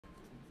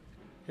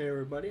Hey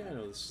everybody, I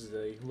know this is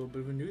a little bit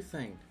of a new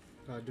thing,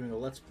 doing a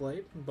Let's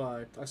Play,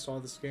 but I saw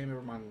this game, it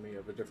reminded me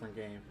of a different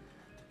game,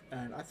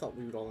 and I thought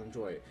we would all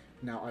enjoy it.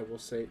 Now I will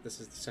say, this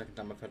is the second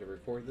time I've had to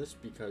record this,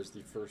 because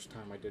the first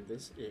time I did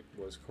this, it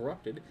was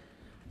corrupted,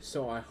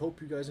 so I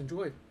hope you guys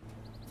enjoy.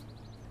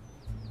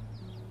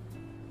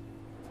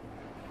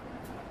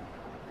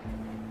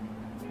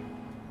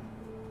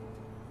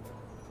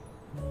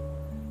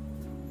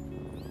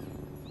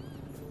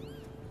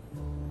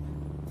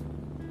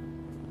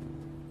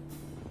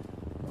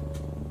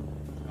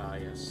 Ah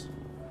yes,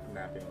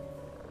 napping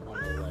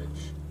on the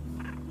ledge.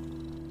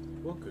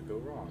 What could go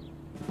wrong?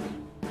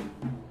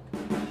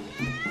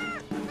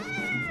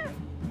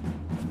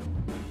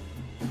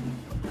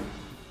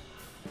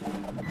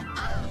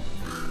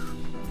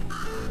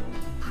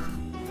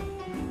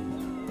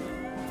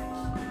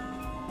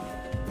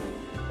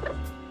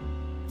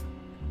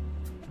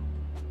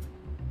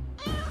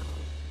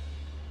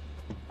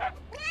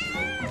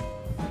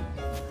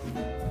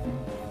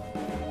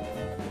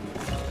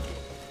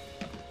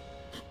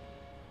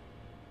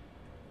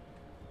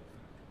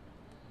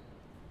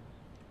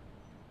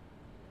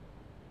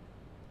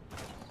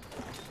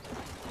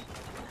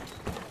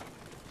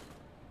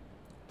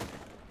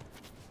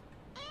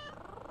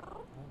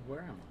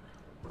 Where am I?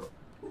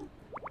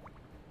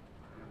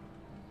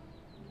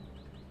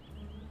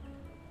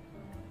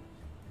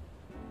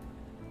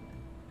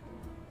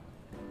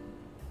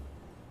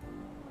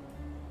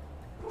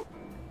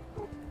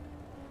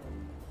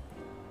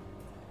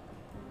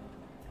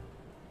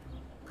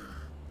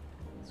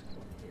 Let's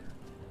go here.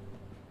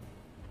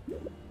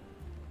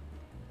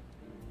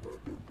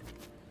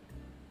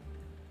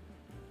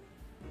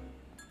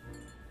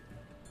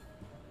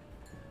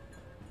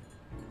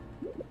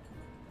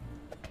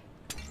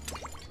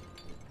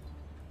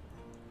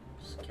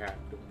 Cat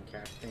doing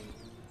cat things.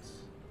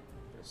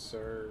 Yes,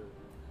 sir.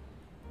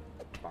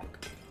 Bonk.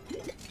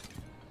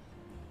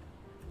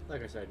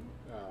 Like I said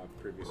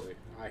previously,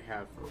 I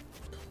have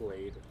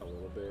played a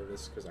little bit of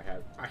this because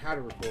I had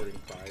a recording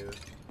prior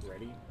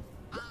ready.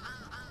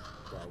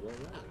 Well,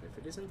 if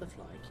it isn't the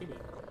fly kitty,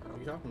 are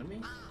you talking to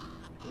me?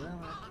 Well,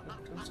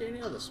 I don't see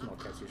any other small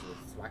cats usually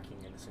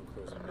thwacking innocent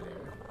crows in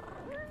midair.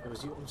 It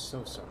was you. I'm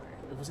so sorry.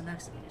 It was an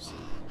accident, you see.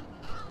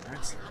 An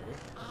accident,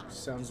 eh?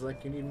 Sounds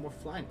like you need more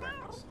flying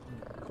practice.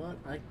 But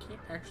I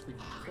can't actually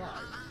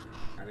fly.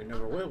 And I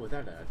never will with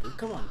that attitude.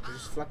 Come on,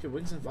 just flap your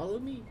wings and follow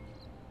me.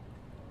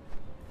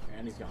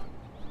 And he's gone.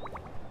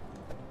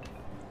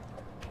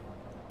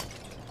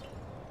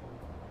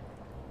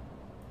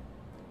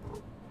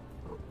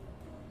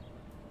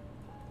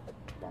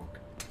 Bonk.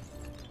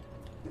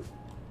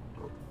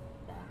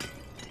 Bonk.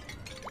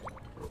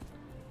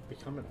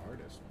 Become an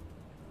artist.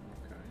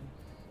 Okay.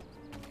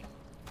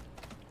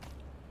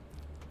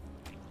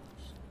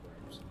 Just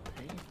grab some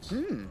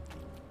paint.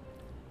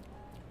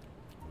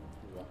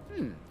 What?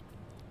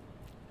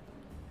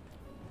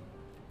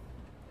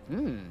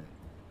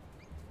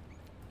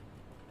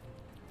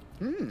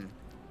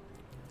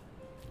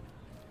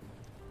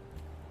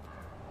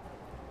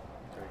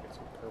 Gotta get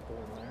some purple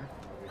in there,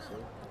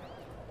 obviously.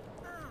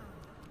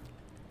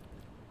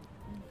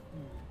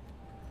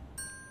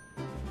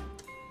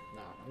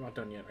 Nah, I'm not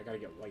done yet. I gotta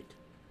get white.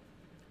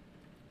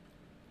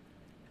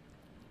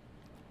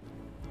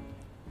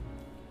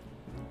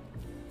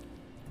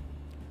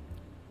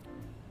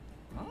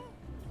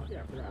 Oh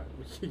yeah, I forgot.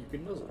 You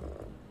can nuzzle.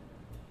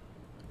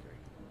 Okay.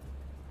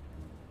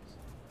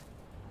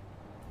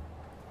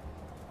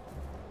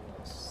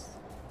 Yes.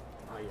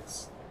 Ah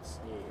yes.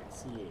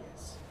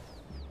 Yes.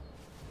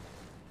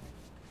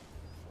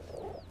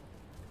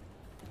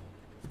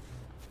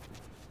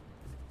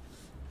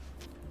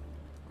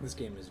 This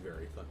game is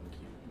very fucking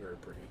cute, very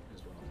pretty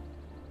as well.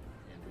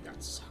 And we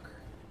got soccer.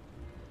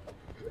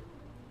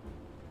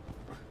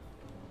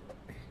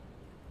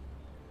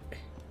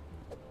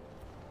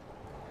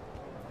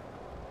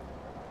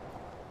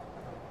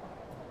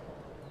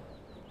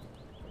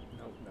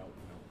 No.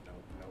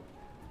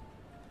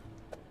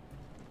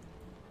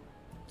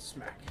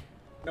 Smack.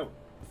 No.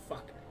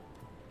 Fuck.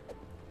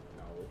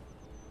 No.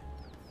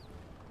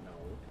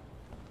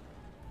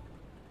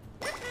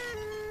 Yes,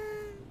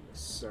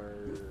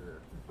 sir.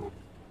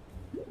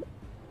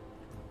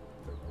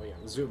 Oh yeah,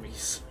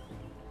 zoomies.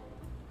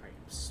 I am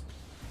speed.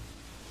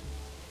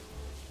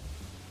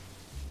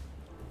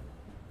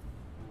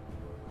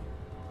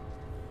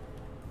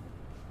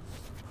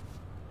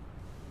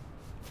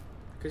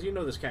 Because you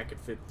know this cat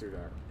could fit through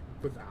there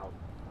without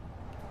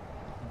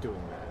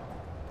doing that.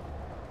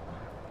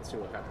 Let's see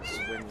what happens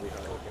when we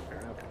don't look at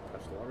parent.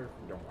 Touch the water.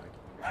 Don't like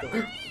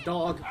it.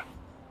 Dog!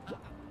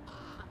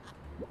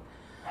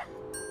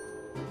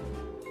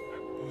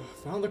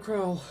 Found the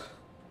crow.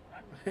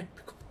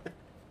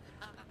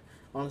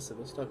 Honestly,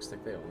 those dogs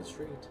think they own the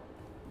street.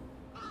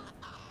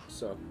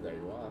 So, there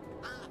you are.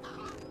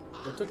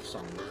 What took you so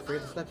long? You're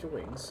afraid to flap your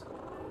wings? I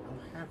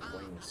don't have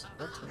wings.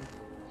 What?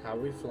 How are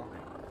we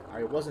flying?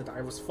 I wasn't.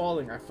 I was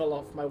falling. I fell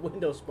off my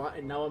window spot,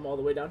 and now I'm all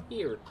the way down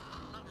here.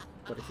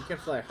 But if you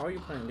can't fly, how are you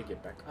planning to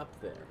get back up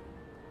there?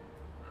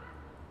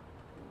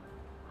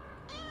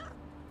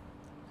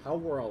 How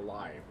we're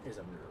alive is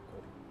a miracle.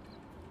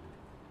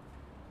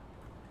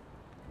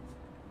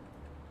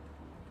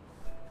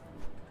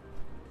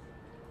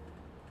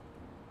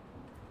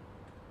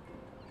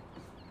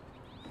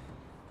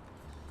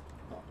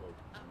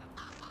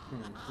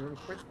 You're in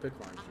quite the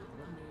pickle, aren't you?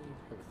 Let me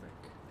have a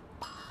think.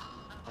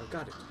 I've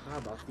got it. How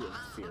about the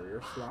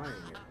inferior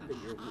flying that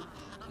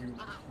you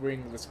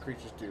wingless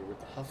creatures do with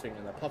the huffing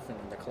and the puffing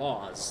and the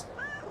claws?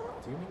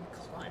 Do you mean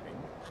climbing?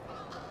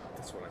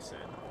 That's what I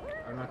said.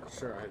 I'm not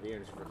sure I had the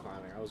energy for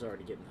climbing. I was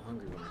already getting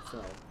hungry when I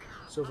fell.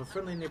 So if a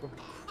friendly neighborhood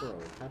crow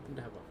happened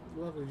to have a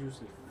lovely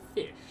juicy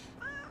fish...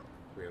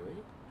 Really?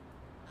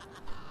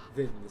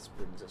 Then this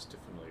brings us to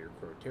familiar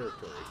crow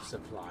territory.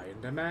 Supply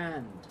and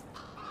demand.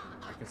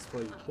 I can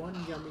supply you one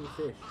yummy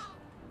fish,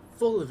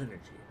 full of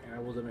energy, and I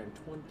will demand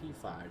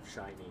 25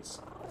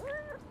 shinies.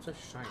 Such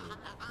shiny.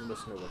 You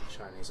must know what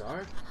shinies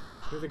are.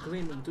 They're the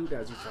gleaming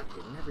doodads you find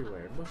hidden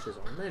everywhere, in bushes,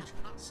 on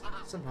ledges,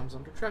 sometimes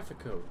under traffic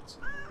cones.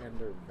 And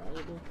they're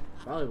valuable?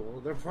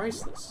 Valuable? They're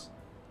priceless.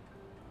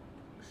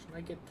 Should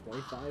I get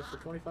 25 for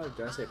 25?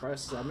 Did I say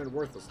priceless? I mean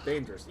worthless,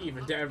 dangerous,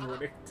 even to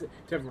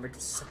everyone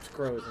except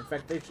crows. In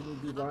fact, they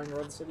shouldn't be lying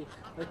around the city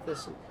like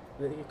this.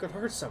 It could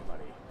hurt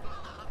somebody.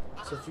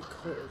 So if you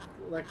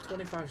collect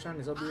 25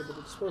 shinies, I'll be able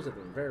to dispose of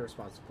them very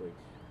responsibly.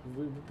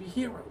 We will be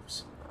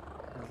heroes.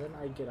 And then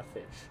I get a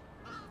fish.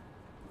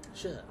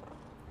 Sure.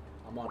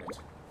 I'm on it.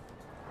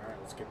 Alright,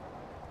 let's get...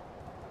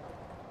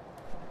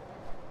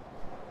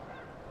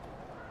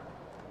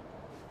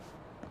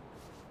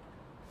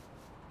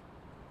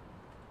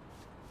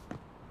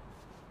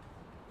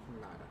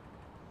 Nada.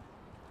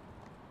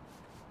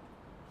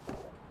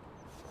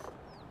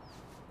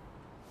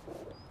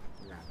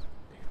 Nada.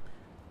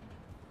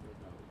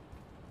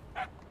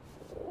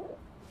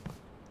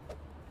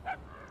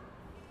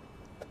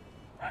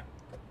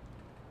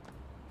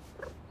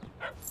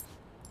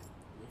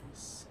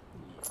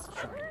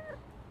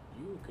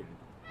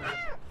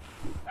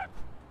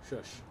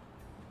 Shush.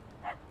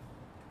 Alright,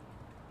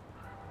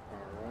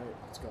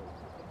 let's go.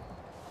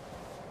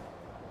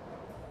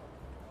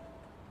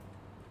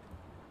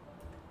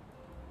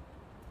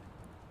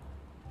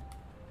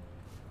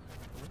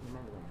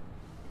 Remember that.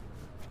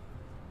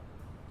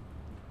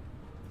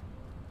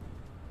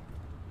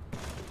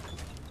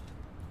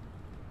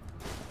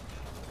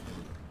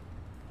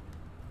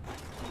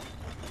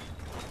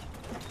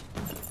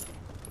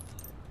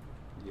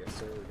 Yes,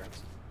 sir, we got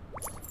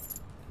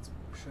some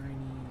more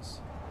shinies.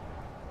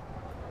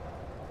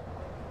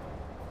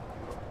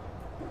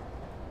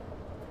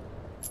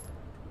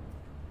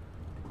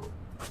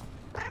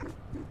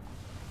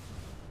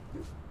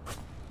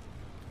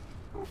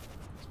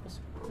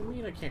 I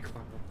mean, I can't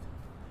climb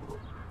up.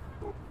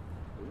 Ooh,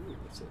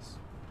 what's this?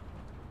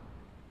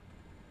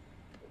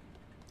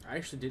 I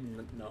actually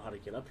didn't know how to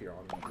get up here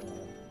on the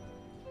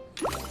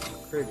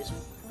previous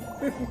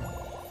one.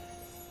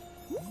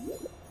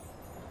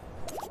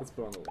 Let's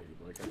put on the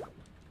ladybug.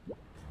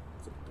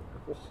 It's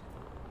adorable.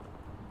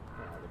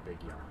 Oh, the big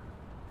yawn.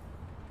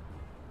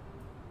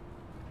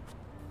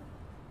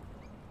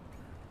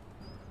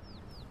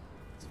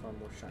 Let's find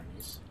more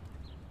shinies.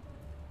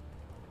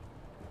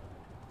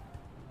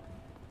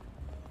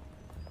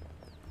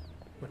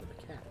 What of the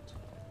cat?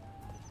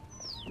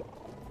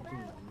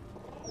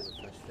 There's a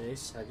fresh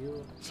face. Have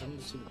you some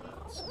to see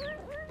birds?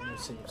 I've never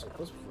seen him so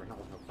close before, not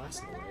with no glass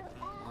in the way.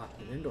 Ah,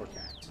 an indoor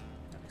cat.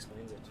 That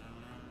explains it.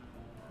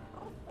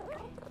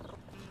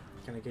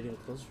 Can I get even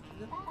closer to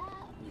them?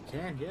 You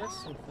can,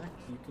 yes. In fact,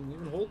 you can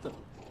even hold them.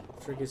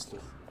 The trick is to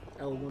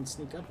L1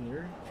 sneak up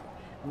near.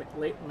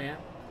 Man.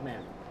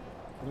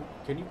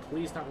 Can you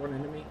please not run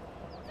into me?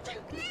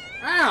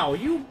 Ow!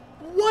 You.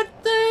 What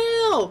the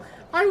hell?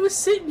 I was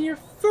sitting here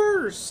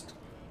first!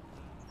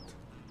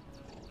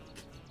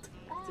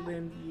 And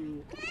then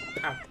you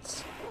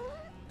pounce.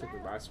 Took me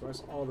by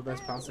surprise. All the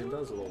best pouncing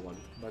does, little one.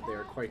 But they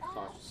are quite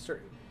cautious,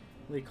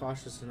 certainly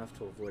cautious enough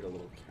to avoid a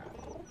little cat.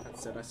 That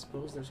said, I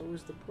suppose there's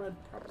always the bread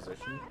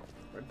proposition.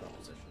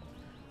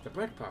 The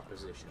bread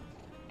proposition.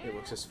 It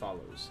works as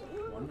follows.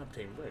 1.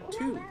 Obtain bread.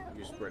 2.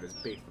 Use bread as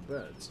bait for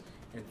birds.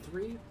 And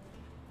 3.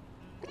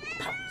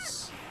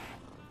 Pounce.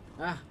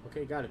 Ah,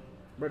 okay, got it.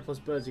 Bread plus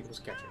birds equals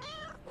catcher.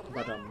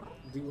 But,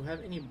 do you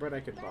have any bread I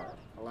could borrow?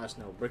 Alas,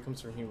 no. Bread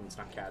comes from humans,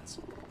 not cats.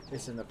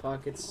 It's in the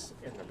pockets,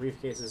 in the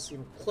briefcases,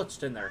 even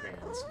clutched in their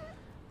hands.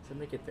 So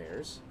make it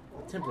theirs.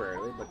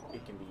 Temporarily, but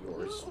it can be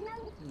yours.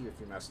 If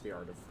you master the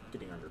art of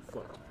getting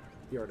underfoot.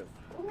 The art of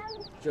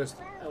just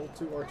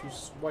L2, R2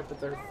 swipe at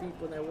their feet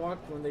when they walk.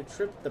 When they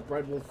trip, the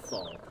bread will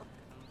fall.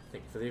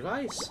 Thank you for the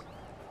advice.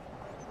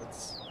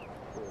 Let's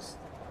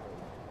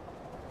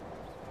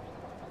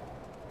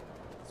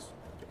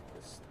get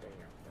this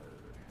damn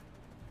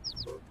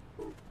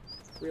bird.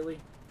 Really?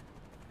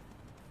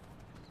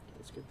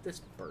 Let's get this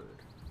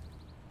bird.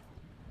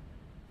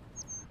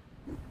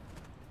 Why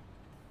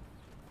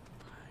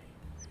are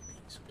you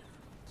being so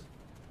difficult?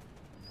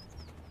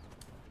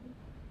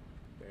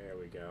 There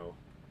we go.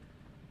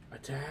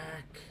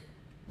 Attack!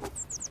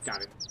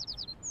 Got it.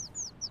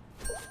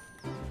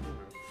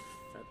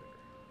 Feather.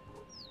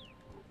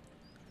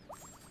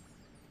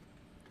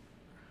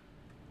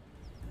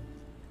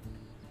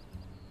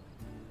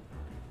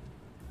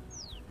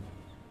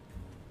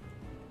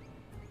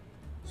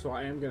 So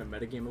I am going to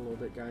metagame a little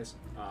bit, guys,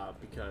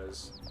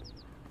 because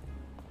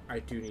I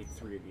do need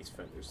 3 of these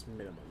feathers,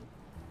 minimum.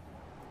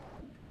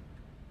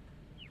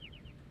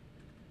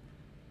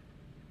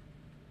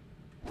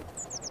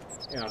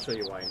 And I'll show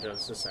you why in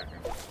just a second.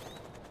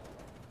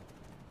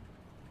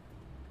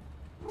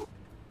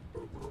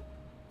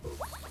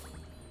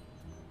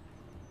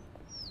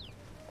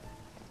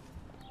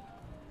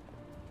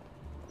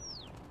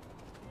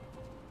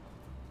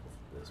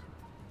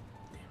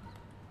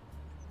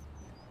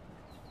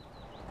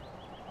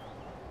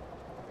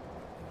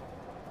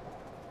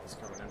 He's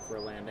coming in for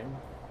a landing.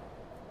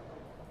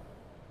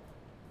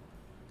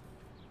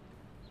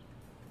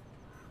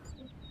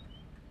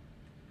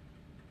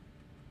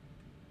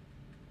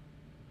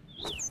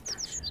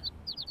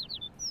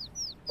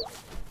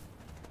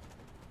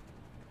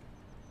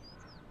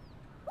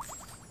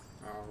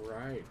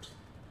 Alright.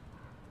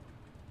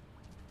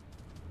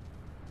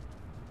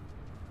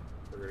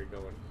 We're gonna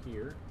go in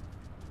here.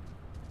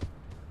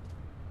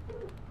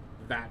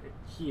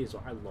 He is.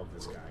 I love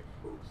this guy.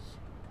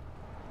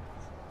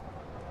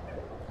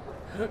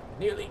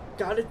 Nearly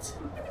got it.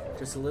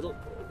 Just a little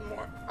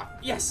more.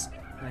 Yes!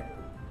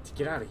 To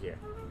get out of here.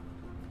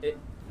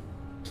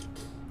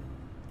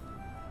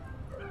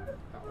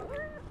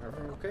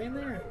 Everything okay in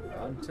there?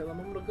 Until a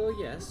moment ago,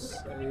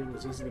 yes. It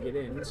was easy to get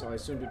in, so I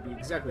assumed it'd be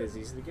exactly as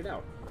easy to get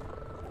out.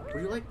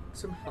 Would you like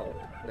some help?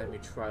 Let me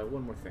try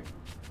one more thing.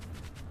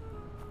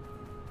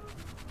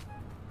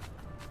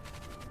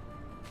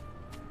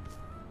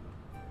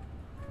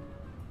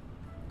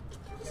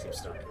 He seems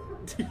stuck.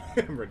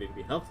 I'm ready to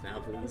be helped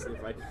now, please.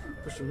 If I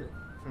push him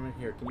from in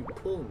here, can you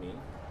pull me?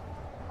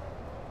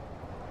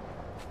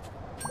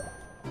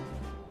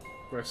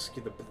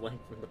 Rescue the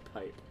blank from the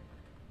pipe.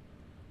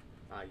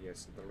 Ah,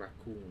 yes, the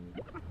raccoon.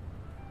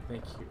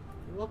 Thank you.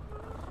 What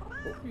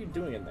were you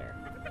doing in there?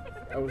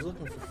 I was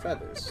looking for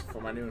feathers for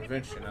my new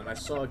invention, and I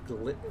saw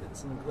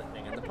some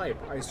glittering in the pipe.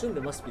 I assumed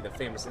it must be the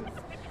famous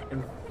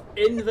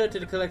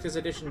inverted collector's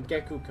edition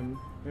Gecko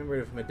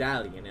commemorative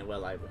medallion, and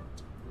well, I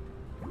went.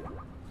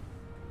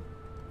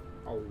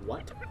 A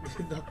what?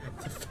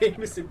 the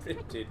famous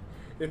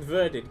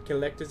inverted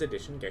collector's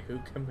edition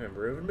Gecko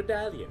commemorative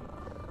medallion.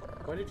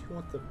 Why did you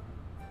want the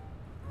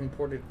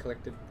imported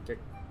collecting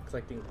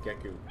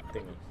Gecko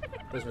thingy?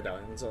 Those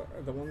medallions are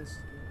the ones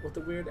with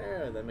the weird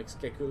air that makes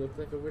Gecko look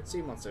like a weird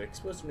sea monster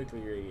exposed to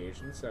nuclear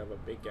radiation instead of a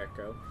big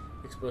gecko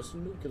exposed to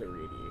nuclear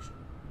radiation.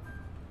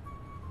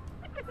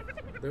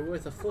 They're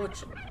worth a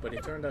fortune, but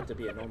it turned out to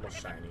be a normal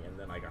shiny, and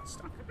then I got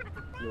stuck.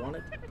 You want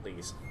it?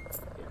 Please.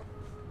 Yeah.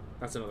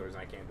 That's another reason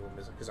I can't do him,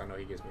 is because I know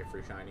he gives me a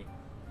free shiny.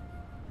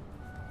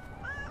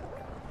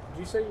 Did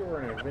you say you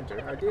were an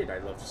inventor? I did. I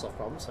love to solve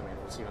problems. Some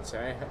animals even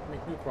say I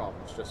make new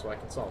problems just so I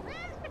can solve them.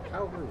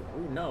 How rude.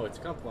 Ooh, no, it's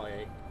a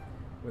compliment.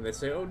 When they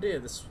say, oh dear,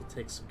 this will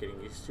take some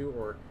getting used to,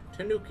 or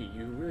Tanuki,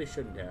 you really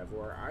shouldn't have,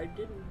 or I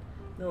didn't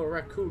know a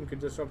raccoon could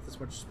disrupt this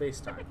much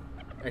space-time.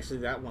 Actually,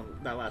 that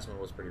last one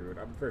was pretty rude.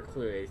 I'm very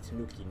clearly a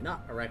Tanuki,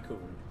 not a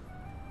raccoon.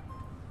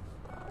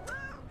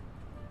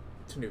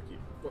 Tanuki.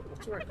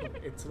 What's a raccoon?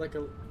 It's like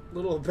a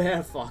little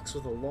bear fox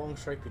with a long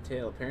stripy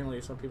tail. Apparently,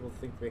 some people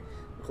think they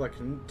look like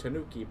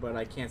Tanuki, but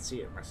I can't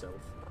see it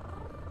myself.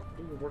 What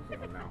are you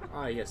working on now?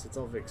 Ah, yes, it's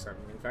all very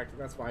exciting. In fact,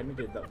 that's why I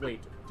needed that.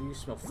 Wait, do you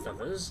smell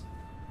feathers?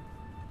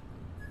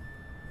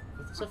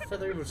 What does a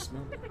feather even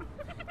smell like?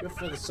 You have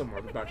feathers somewhere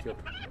about your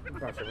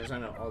I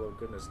know, although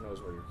goodness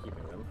knows where you're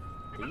keeping them.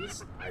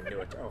 These? I knew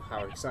it. Oh,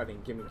 how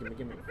exciting. Gimme, gimme,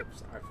 gimme.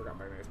 Oops, I forgot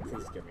my name.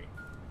 Please gimme.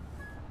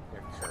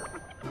 Yeah,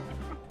 sure.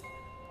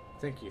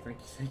 Thank you, thank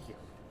you, thank you.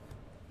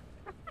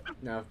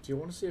 Now, do you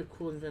want to see a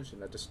cool invention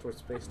that distorts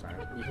space-time?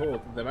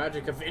 Behold, the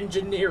magic of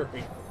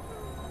engineering!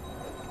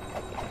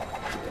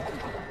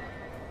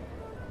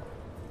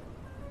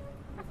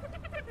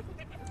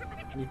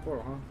 Neat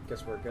portal, huh?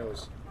 Guess where it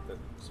goes.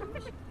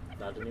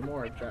 Not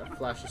anymore. That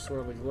flashy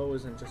swirly glow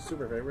isn't just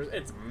super favors,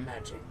 it's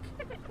magic!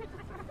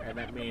 And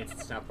that means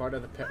it's now part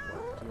of the pet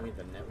world. Do you mean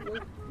the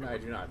network? No, I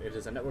do not. It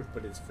is a network,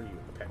 but it's for you,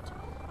 the pet.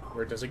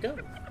 Where does it go?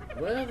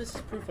 Well, this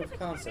is proof of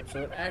concept,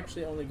 so it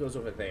actually only goes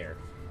over there.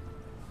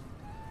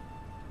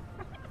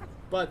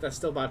 But that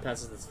still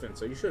bypasses the spin,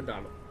 so you should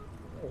not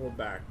hold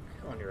back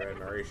on your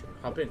admiration.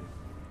 Hop in.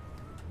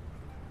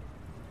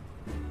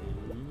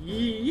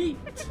 Yeet!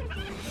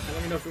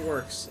 Let me know if it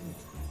works.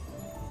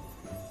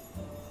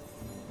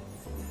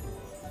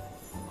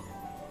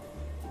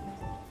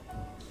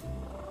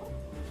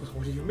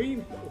 What do you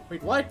mean?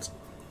 Wait, what?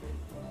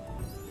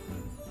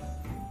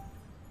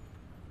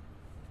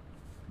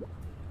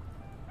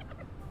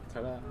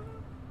 Ta-da.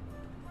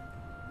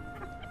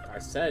 I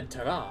said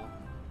ta-da.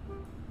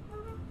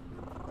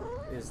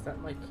 Is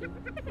that my kid?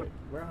 Wait,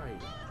 where are you?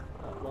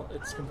 Well,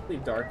 it's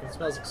completely dark. It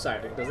smells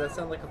exciting. Does that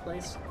sound like a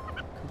place?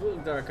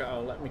 Completely dark.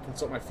 Oh, let me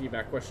consult my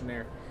feedback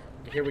questionnaire.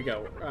 Okay, here we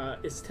go.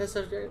 Is test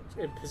subject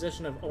in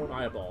possession of own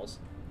eyeballs?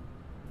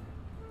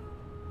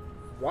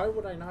 Why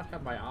would I not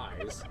have my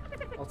eyes?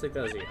 I'll take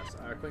that as a yes.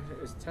 Question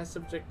is test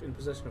subject in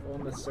possession of all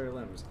necessary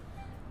limbs?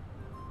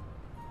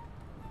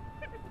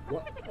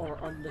 What are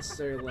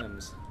unnecessary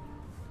limbs?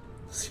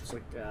 Seems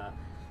like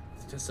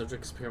The test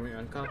subject is apparently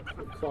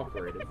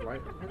uncooperative. Why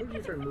don't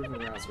you try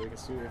moving around so we can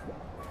see if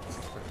it's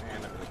an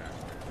animal attack?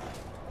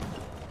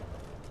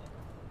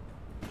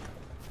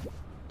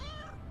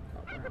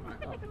 Oh, where am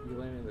I? Oh, you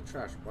landed in the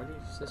trash. Why did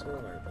you say so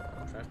earlier?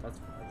 Trash, that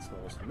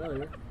smells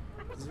familiar.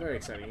 This is very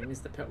exciting. It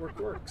means the pet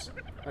works.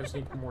 I just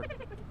need more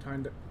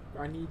time to...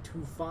 I need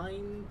to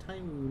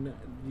fine-tune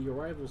the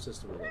arrival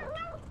system.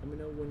 Let me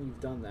know when you've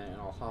done that,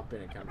 and I'll hop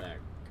in and come back.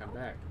 Come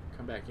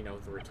back, you know,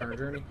 the return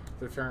journey.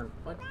 The return...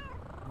 What?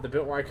 The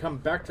bit where I come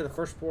back to the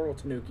first portal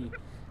to Nuki.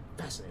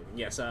 Fascinating.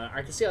 Yes,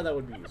 I can see how that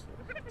would be useful.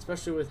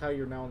 Especially with how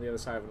you're now on the other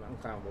side of an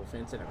unclimbable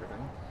fence and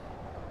everything.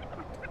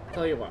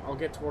 Tell you what, I'll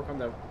get to work on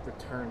the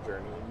return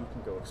journey and you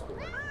can go explore.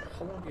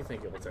 How long do you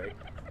think it will take?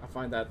 I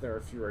find that there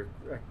are fewer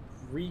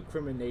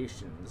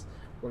recriminations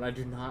when I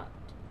do not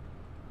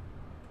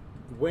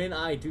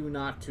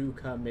to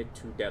commit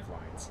to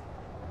deadlines.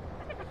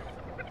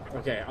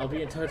 Okay, I'll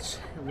be in touch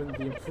when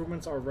the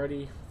improvements are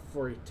ready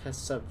for a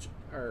test subject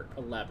or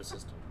a lab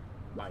assistant.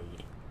 Bye.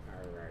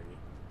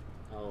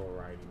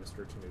 Alrighty,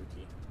 Mr.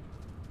 Tanuki.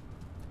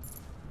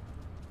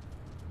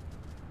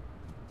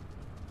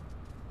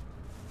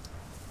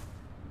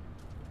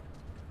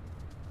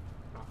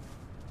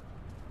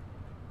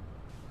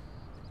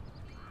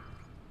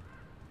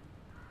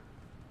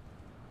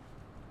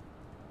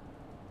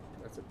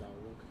 That's a dog.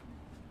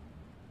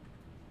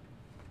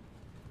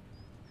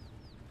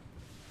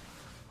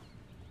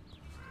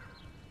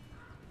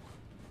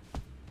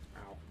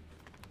 Ow.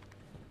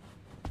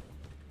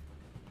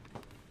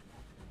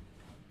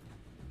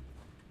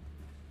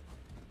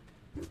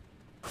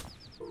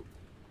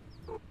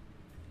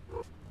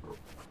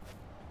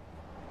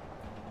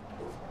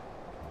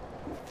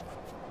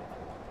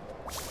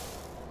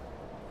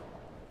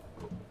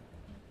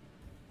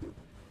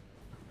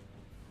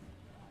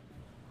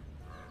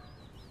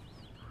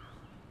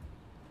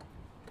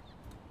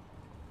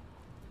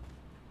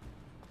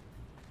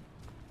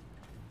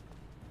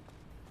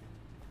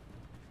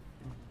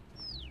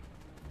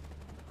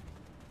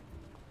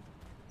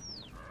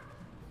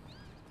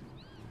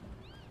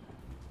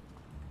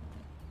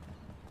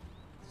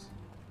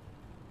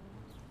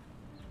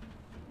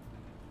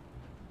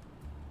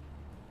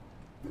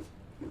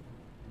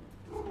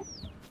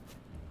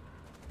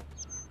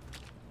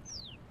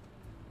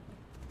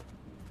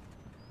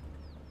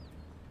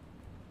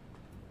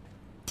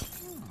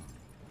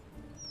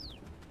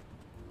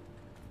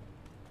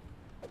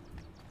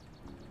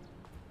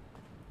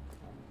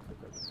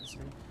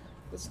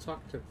 Let's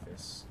talk to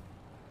this.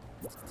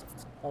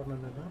 Oh, no.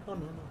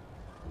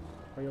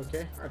 Are you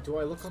okay? Do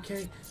I look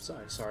okay?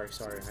 Sorry.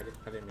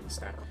 I didn't mean to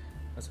snap.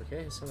 That's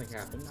okay. Something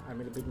happened. I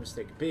made a big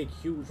mistake. Big,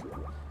 huge.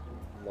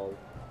 Lol.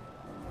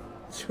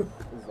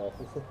 Lol.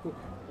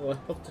 Well,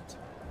 it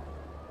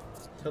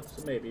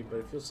helps maybe, but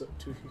it feels so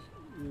too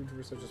huge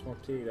for such a small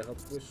kitty to help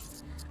wish.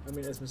 I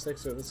mean, as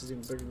mistakes are, this is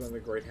even bigger than the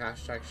great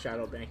hashtag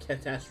Shadow Ban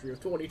catastrophe of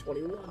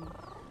 2021.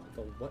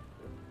 The what?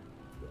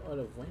 What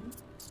of when?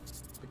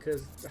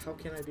 Because how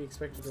can I be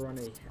expected to run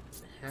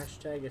a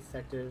hashtag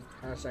effective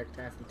hashtag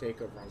Taffy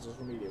takeover on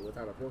social media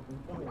without a working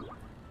phone?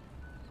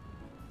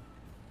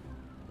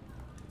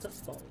 It's a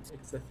phone.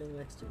 It's the thing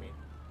next to me.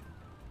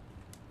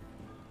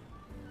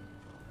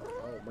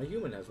 Oh, my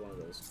human has one of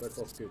those, but it's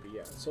all Scooby,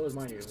 yeah. So is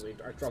mine usually.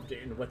 I dropped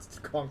it in wet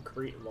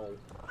concrete, lol.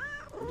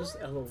 Or just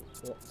lol.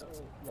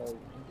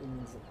 It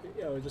means,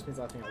 you know, it just means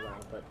laughing out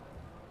loud, but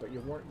you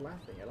weren't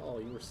laughing at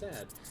all. You were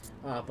sad.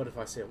 But if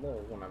I say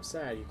lol when I'm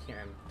sad, you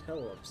can't tell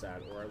I'm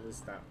sad, or at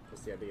least that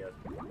was the idea.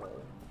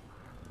 Lol.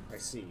 I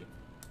see.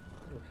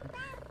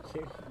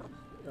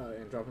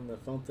 And dropping the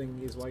phone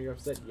thing is why you're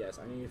upset? Yes,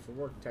 I need it for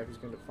work. Taffy's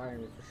going to fire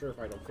me for sure if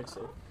I don't fix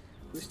it.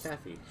 Who's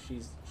Taffy?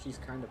 She's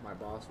kind of my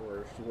boss,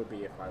 or she would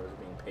be if I was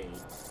being paid.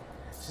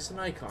 She's an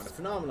icon, a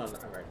phenomenon,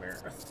 a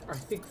nightmare. I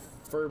think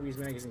Furby's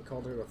magazine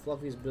called her the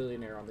fluffiest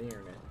billionaire on the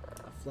internet.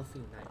 A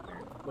fluffy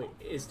nightmare. Wait,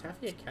 is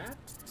Taffy a cat?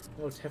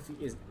 No, Taffy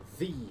is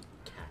the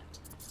cat.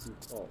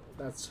 Oh,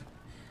 that's...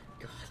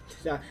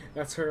 God,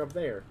 that's her up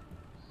there.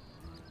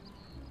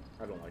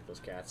 I don't like those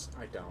cats.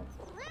 I don't.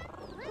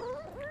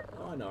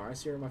 Oh no, I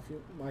see her in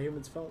my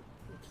human's phone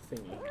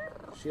thingy.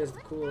 She has the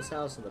coolest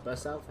house and the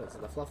best outfits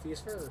and the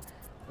fluffiest fur.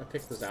 I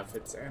picked those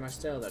outfits and I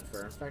styled that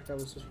fur. In fact, I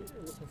was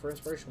looking for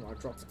inspiration when I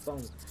dropped the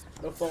phone.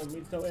 No phone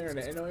means no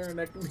internet, and no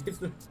internet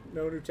means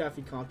no new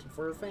Taffy content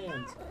for her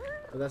fans.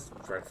 But that's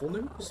dreadful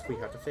news. We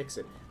have to fix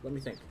it. Let me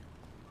think.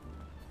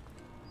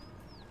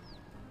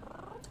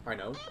 I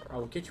know. I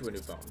will get you a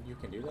new phone. You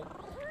can do that.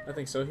 I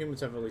think so.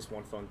 Humans have at least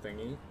one phone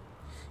thingy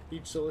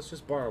each, so let's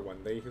just borrow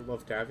one. They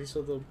love Taffy,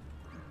 so they'll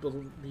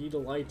be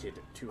delighted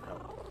to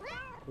help.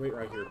 Wait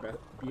right here,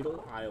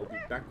 Beetle. I'll be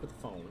back with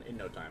the phone in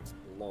no time.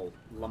 Lol.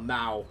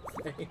 Lamau.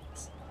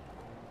 Thanks.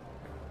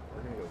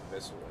 We're gonna go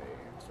this way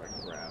so I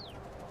can grab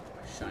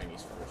my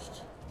shinies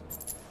first.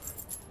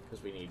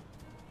 Because we need...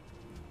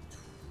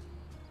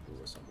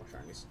 Ooh, some more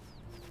shinies.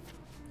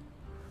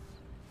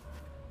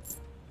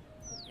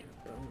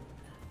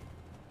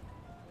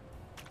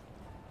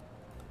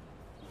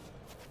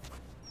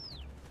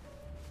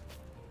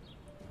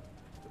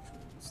 Which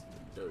means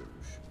the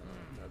Doge.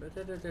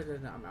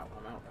 I'm out.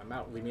 I'm out. I'm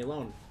out. Leave me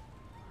alone,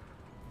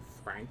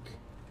 Frank.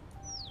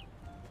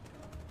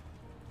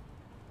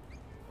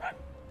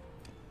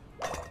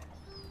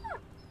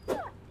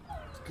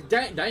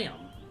 Damn.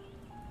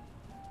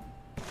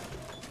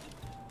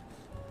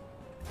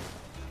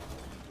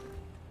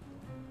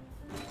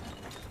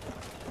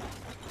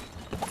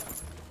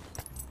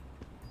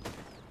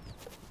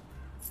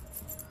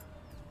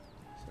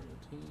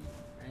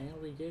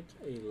 And we get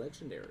a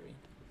legendary.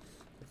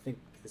 I think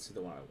this is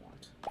the one I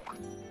want.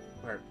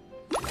 Where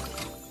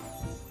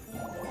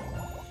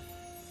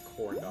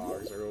corn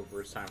dogs are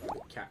over. It's time for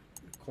the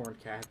corn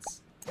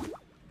cats.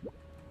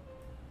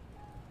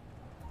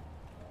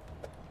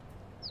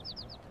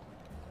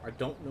 I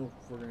don't know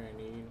if we're gonna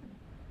need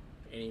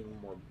any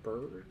more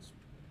birds,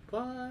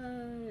 but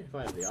if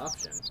I have the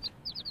option.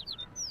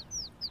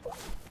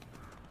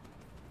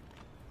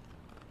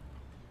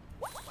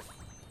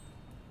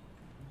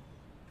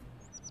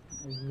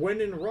 When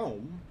in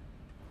Rome,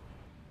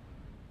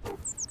 you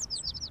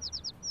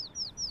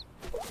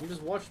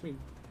just watch me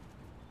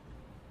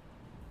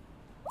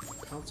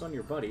pounce on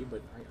your buddy,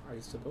 but I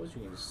suppose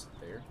you can just sit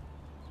there.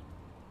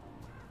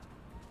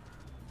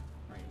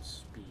 I am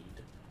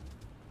speed.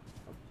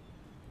 Oh,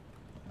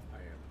 I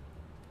am.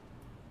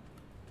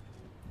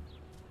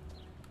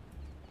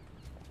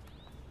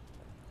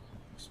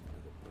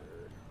 Smell the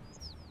bird.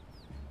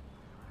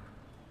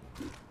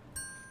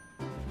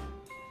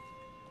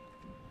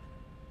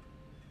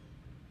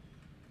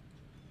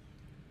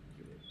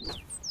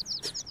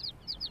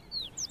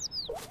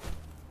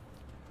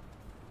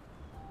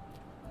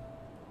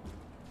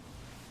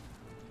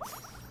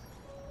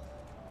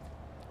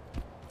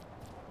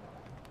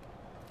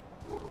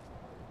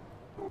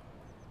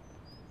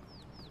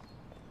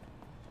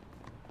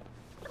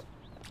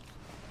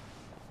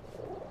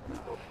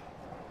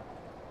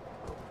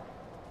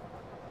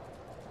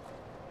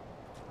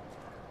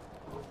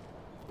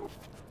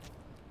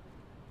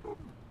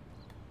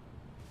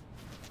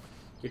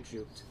 Get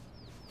juked.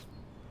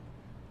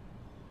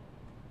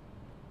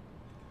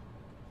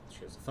 She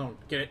has a phone.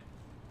 Get it.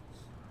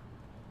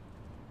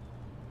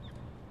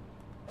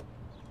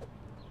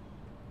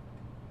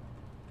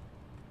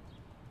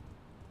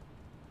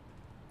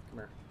 Come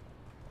here.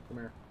 Come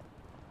here.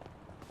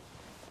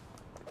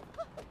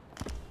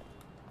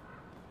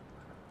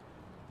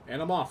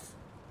 And I'm off.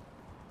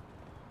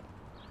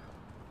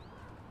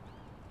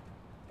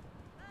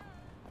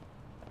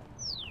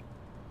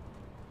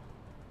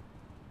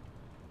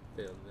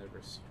 They'll never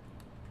see.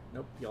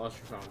 Nope, you lost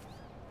your phone.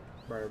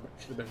 Right,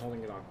 should have been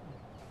holding it on.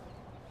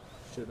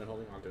 Should have been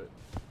holding on to it.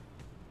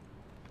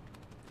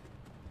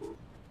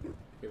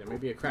 Okay, there may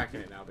be a crack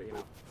in it now, but you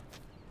know,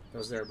 it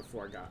was there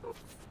before I got it.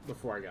 I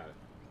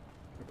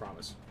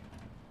promise.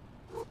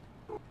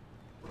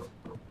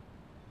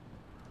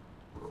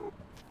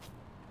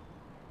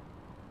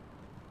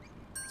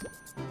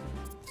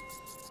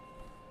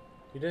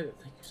 You did it.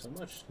 Thank you so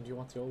much. Do you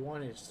want the old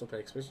one? It's still pay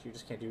expensive. You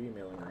just can't do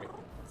emailing or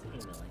anything. What's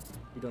emailing?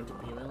 You don't do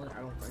emailing?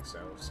 I don't think so.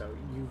 So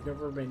you've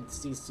never been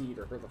CC'd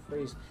or heard the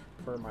phrase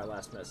per my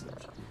last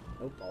message.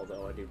 Nope.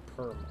 Although I do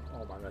per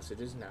all my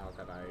messages now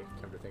that I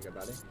come to think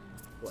about it.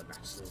 What an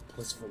absolute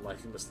blissful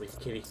life you must lead,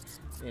 kitty.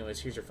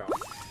 Anyways, here's your phone.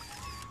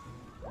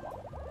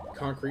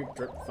 Concrete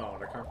drip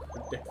phone. A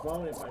concrete drip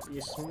phone. It might be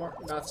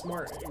not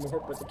smart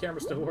anymore, but the camera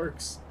still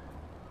works.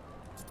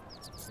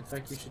 In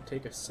fact, you should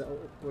take a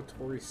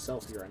celebratory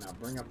selfie right now.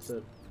 Bring up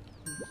the...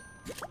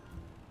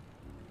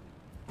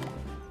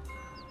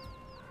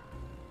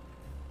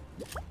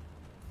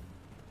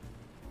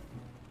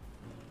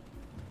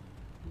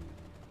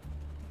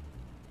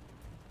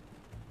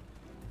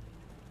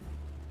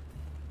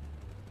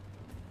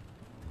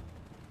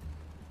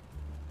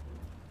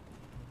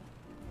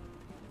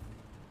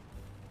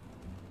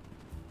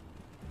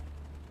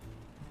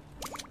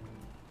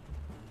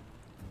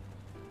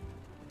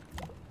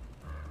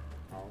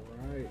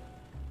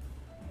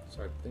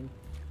 So I think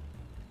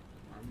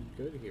I'm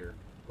good here.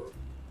 Okay,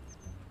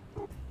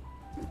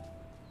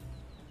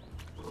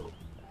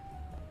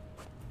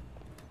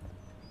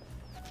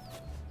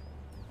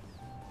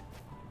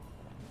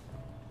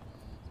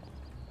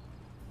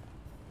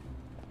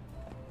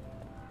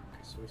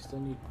 so we still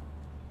need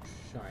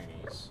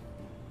shinies.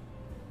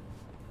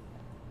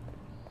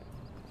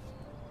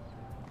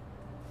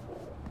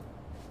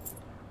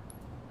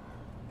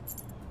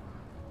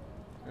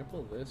 Can I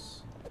pull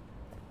this?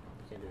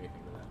 Can't do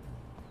anything with that.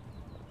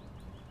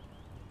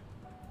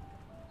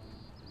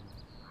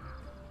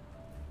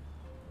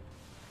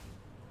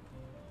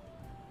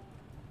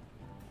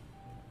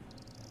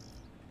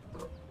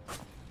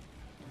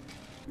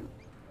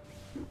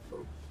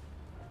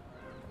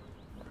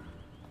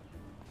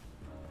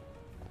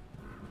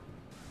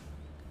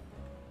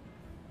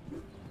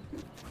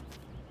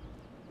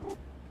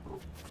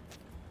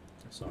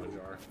 I saw a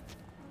jar.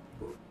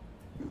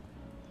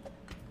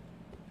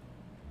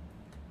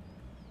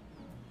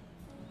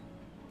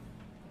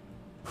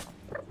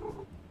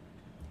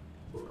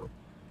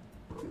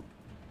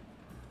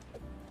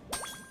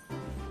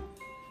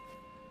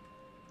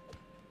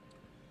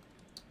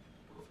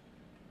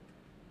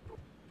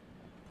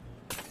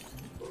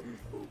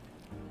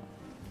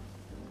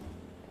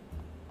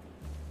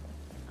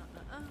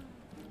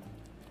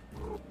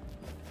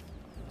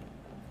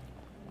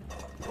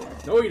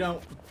 No, you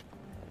don't.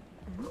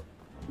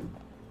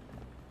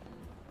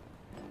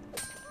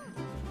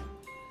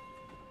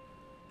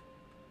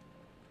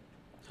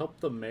 Help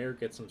the mayor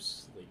get some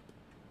sleep.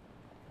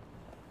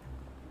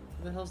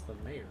 Who the hell's the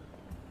mayor?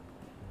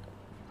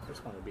 I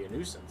just want to be a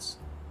nuisance.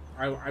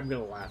 I'm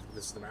gonna laugh at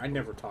this. I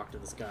never talked to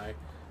this guy.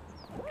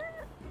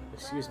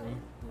 Excuse me.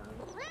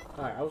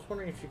 Hi, I was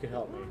wondering if you could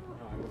help me.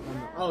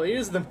 Oh, he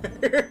is the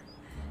mayor!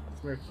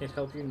 This mayor can't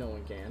help you, no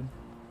one can.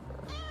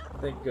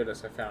 Thank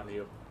goodness I found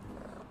you.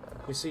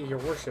 You see, your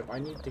worship, I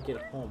need to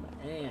get home,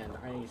 and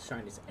I need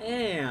shinies,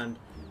 and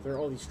there are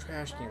all these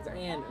trash cans,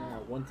 and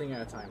one thing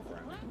at a time,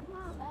 friend.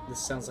 This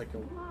sounds like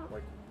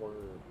work.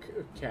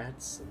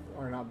 Cats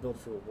are not built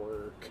for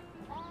work.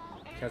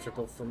 Cats are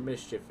built for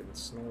mischief and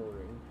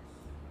snoring.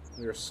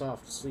 We are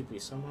soft, sleepy.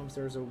 Sometimes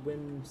there is a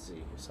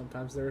whimsy.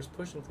 Sometimes there is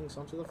pushing things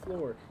onto the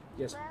floor.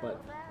 Yes,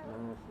 but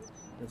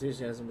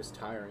enthusiasm is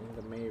tiring.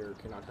 The mayor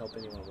cannot help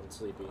anyone when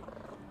sleepy.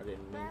 I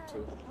didn't mean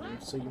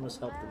to. So you must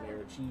help the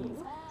mayor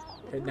achieve.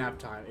 At nap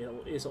time,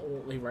 it is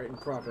only right and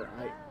proper.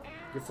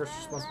 Your first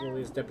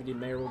responsibility as deputy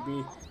mayor will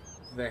be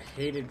the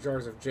hated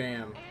jars of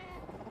jam.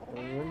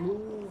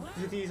 Remove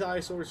these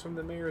eyesores from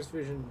the mayor's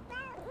vision.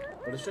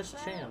 But it's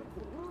just jam.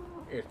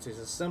 It is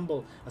a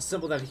symbol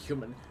that a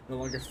human no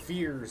longer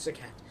fears a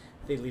cat.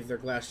 They leave their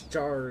glass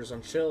jars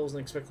on shelves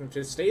and expect them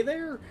to stay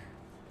there.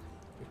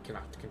 It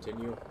cannot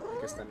continue.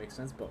 I guess that makes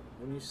sense, but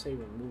when you say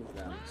remove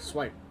them,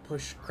 swipe,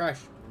 push, crash,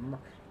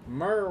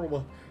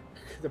 marl.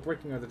 The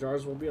breaking of the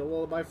jars will be a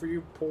lullaby for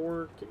you,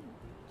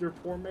 your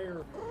poor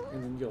mayor.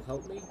 And then you'll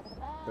help me?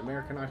 The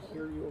mayor cannot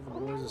hear you over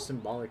the noise of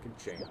symbolic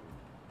jam.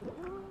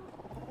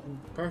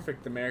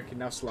 Perfect, the mayor can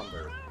now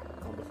slumber.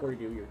 Before you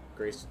do, your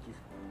grace, you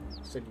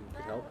said you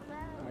could help?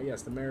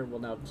 Yes, the mayor will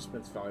now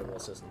dispense valuable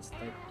assistance.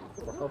 Thank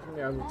you for helping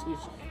me. I will teach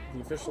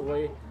the official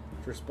way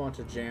to respond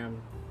to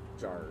jam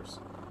jars.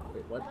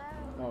 Wait, what?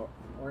 Oh,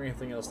 or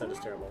anything else that is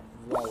terrible.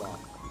 Voila.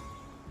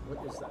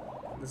 What is that?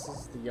 This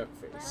is the yuck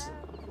face.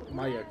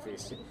 My yuck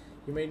face.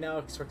 You may now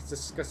expect to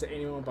discuss it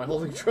anyone by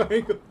holding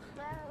triangle.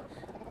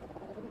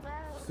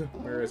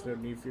 Mayor has no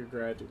need for your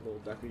gratitude, little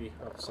deputy.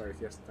 Oh, sorry.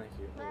 Yes, thank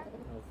you.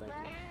 Oh, thank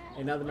you.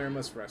 And now the mayor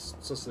must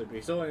rest. So sleepy.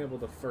 He's only able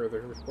to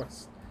further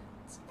request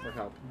for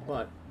help,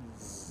 but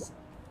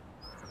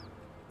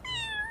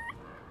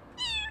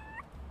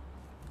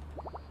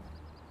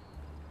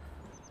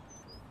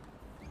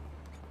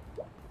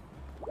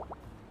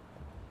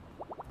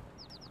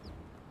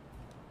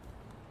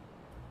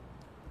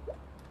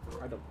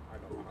I don't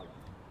know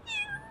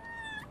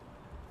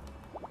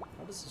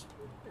how does this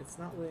work? It's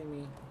not letting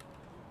me.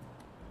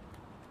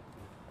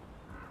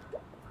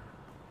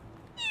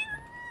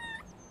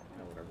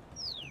 Oh, whatever.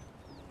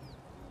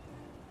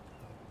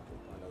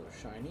 Another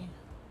shiny.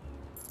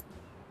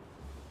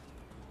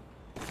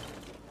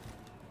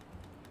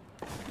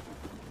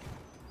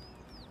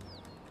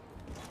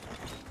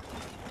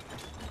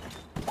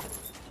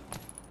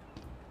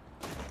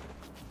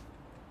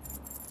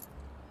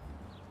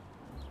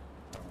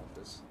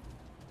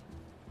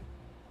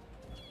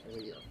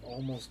 We are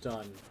almost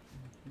done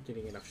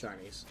getting enough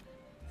shinies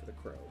for the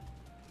crow.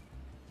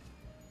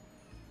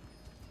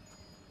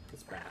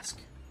 Let's bask.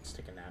 Let's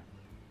take a nap.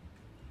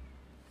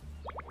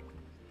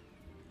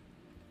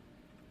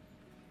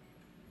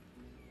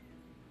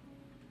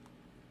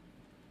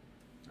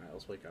 Alright,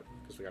 let's wake up,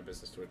 because we got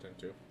business to attend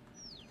to.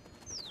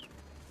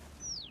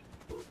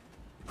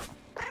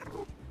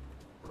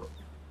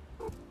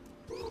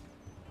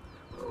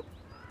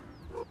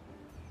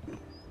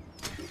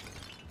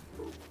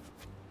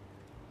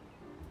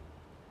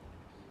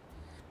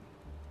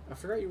 I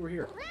forgot you were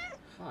here.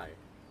 Hi.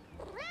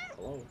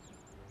 Hello.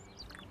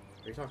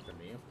 Are you talking to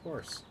me? Of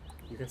course.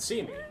 You can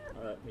see me.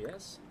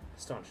 Yes?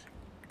 Astonishing.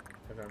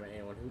 I've never met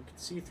anyone who can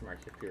see through my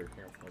computer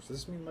cameras. Does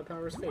this mean my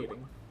power is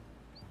fading?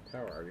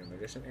 Power, are you a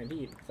magician?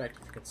 Indeed. In fact,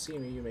 if you can see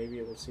me, you may be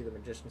able to see the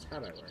magician's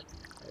hat I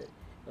wear.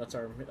 That's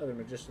our other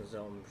magicians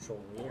on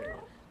patrolling the area,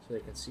 so they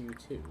can see you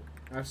too.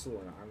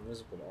 Absolutely not. I'm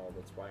invisible to all.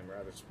 That's why I'm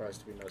rather surprised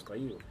to be noticed by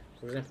you.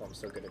 For example, I'm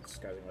so good at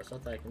disguising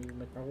myself that I can even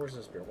make my words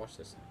disappear. Watch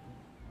this.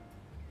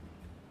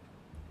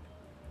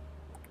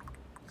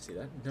 See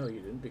that? No,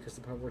 you didn't, because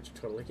the words are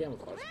totally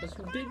camouflaged. Because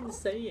you didn't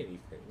say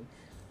anything.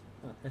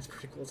 That's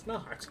pretty cool. It's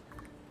not.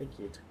 Thank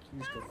you. It took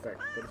years to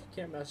perfect, but if you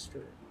can't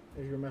master,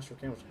 if you're a master of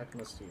camouflage, how can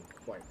this do?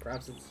 Quite.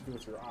 Perhaps it's to do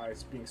with your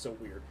eyes being so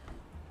weird.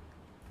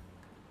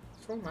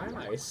 What's wrong with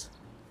my eyes?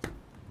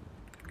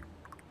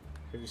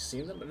 Have you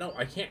seen them? No,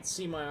 I can't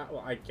see my.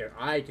 Well, I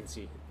can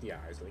see the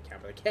eyes of the cat,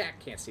 but the cat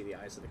can't see the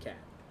eyes of the cat.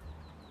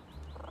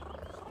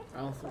 I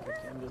don't think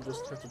I can. You'll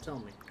just have to tell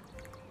me.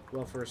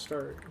 Well, for a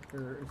start,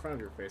 you're in front of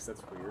your face.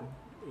 That's weird.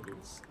 It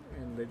is.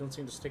 And they don't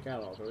seem to stick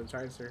out all. They're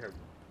trying to have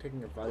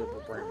taking a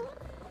valuable brain.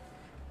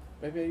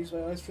 Maybe I use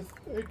my eyes for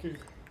thinking.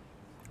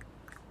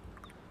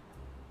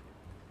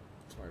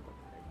 Sorry about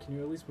that. Can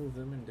you at least move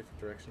them in different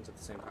directions at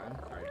the same time?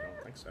 I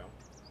don't think so.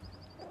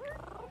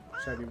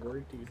 Should I be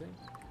worried, do you think?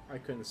 I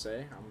couldn't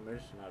say. I'm a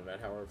magician, not a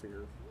vet. However,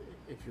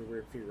 if your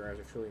weird figure eyes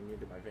are truly immune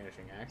to my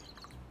vanishing act,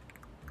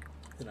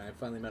 then I have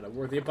finally met a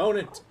worthy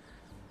opponent!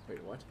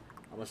 Wait, what?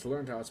 I must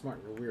learn to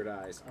outsmart your weird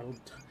eyes. I will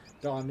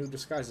don new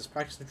disguises,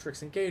 practice new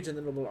tricks, engage in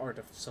the noble art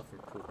of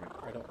self-improvement.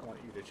 I don't want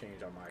you to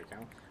change on my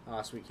account.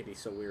 Ah, sweet kitty,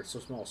 so weird, so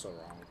small, so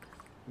wrong.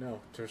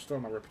 No, to restore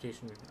my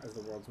reputation as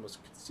the world's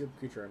most concealed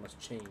creature, I must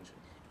change.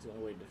 It's the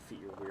only way to defeat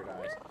your weird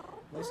eyes.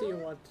 When I say you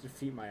want to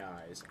defeat my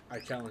eyes, I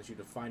challenge you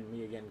to find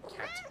me again,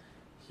 cat.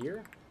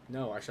 Here?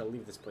 No, I shall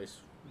leave this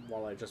place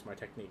while I adjust my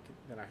technique.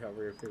 Then I shall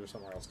reappear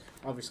somewhere else.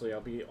 Obviously,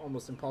 I'll be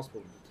almost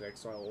impossible to detect,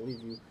 so I will leave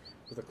you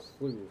with a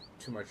clue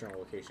to my general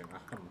location.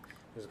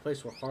 There's a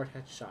place where hard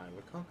hats shine,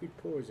 where concrete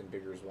pours and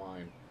diggers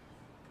whine.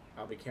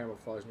 I'll be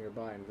camouflaged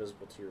nearby,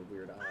 invisible to your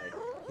weird eye.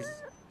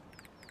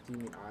 Do you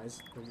mean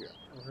eyes? Have you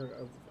ever heard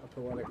of a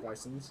poetic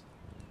license?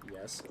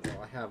 Yes.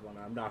 Well, I have one.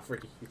 I'm not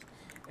freaking.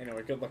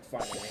 Anyway, good luck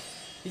finding me.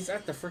 He's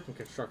at the freaking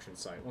construction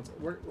site.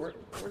 We're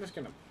just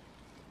gonna.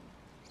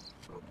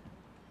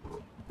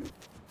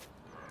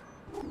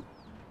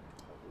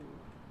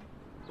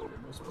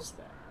 Almost missed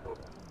that.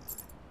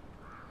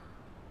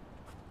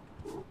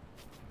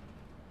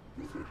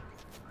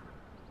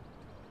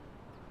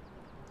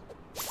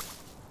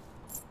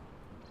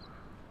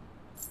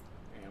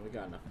 And we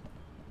got enough.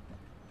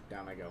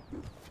 Down I go.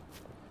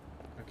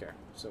 Okay,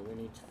 so we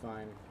need to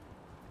find.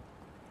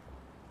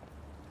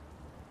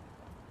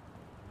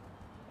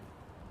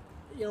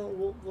 You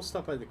know, we'll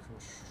stop by the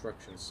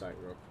construction site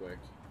real quick.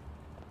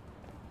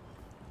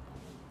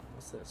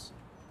 What's this?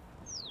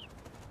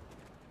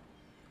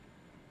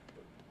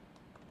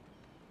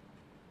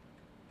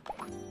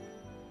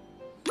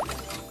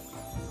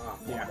 Ah,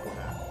 the apple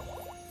hat.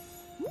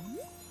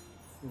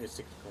 I'm gonna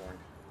stick the corn.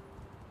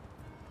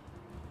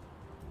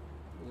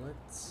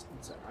 Let's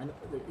I know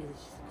the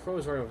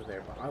crow's right over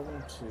there, but I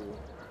want to,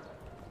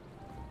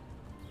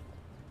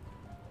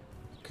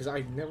 because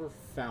I never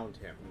found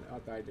him.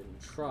 Not that I didn't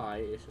try.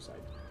 It's just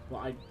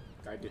I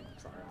didn't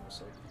try,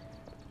 honestly.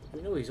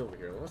 We know he's over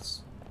here.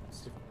 Let's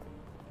see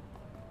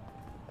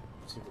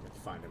if we can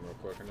find him real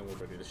quick, and then we'll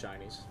go do the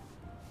shinies.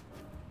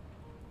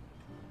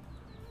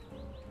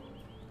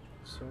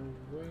 So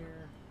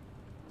where?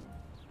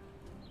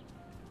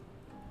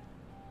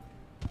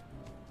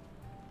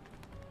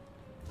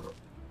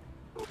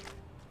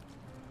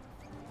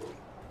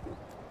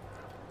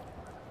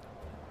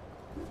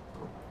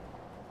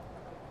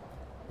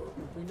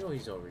 We know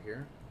he's over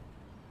here.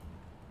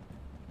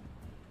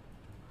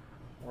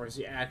 Or is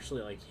he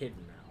actually, like,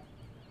 hidden now?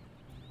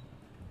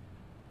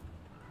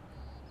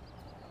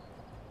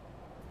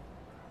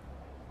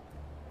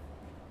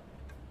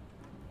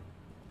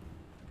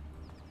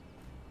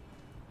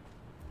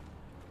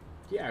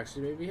 He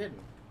actually may be hidden.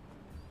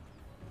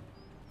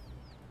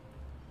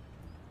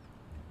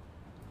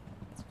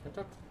 Can I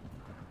talk?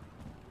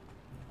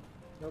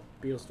 Nope,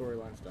 Beetle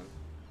storyline's done.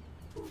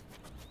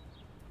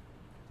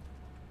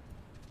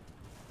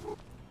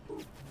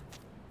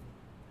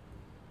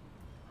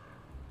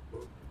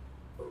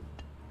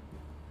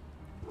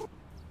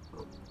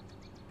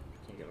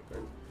 Can't get up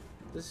there.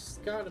 This has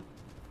gotta...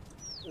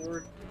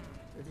 Or...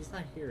 If he's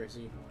not here, is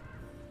he...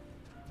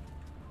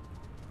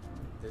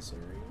 This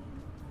area?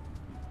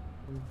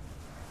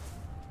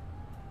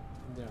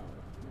 No,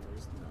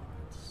 he's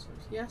not. So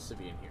he has to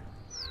be in here.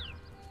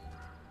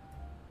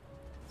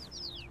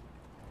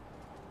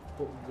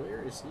 But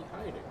where is he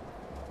hiding?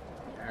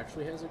 He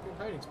actually has a good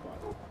hiding spot.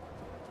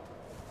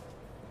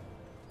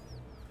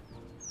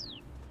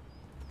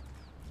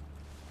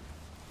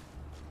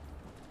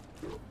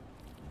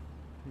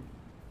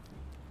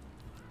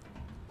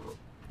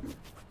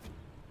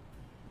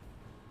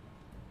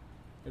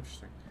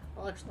 Interesting.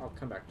 I'll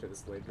come back to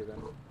this later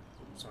then.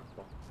 Sorry.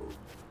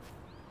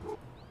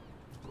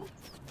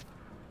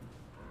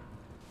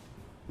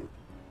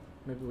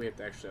 Maybe we have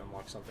to actually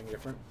unlock something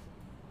different.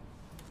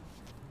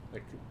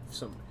 Like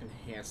some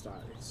enhanced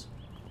eyes.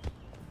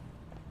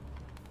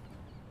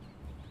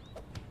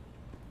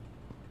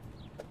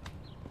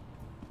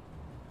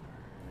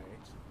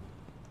 Alright.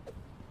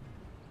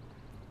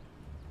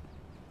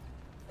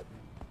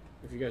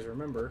 If you guys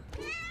remember,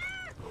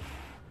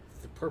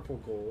 the purple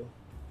goal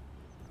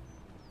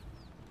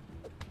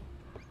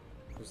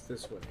was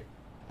this way.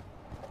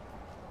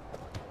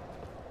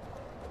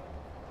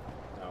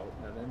 No,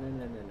 no, no, no,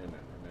 no, no, no, no,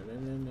 no,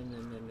 no, no, no, no,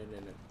 no, no,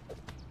 no.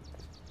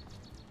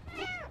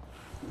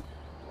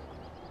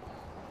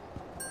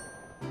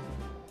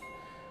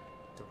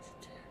 Don't you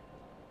dare.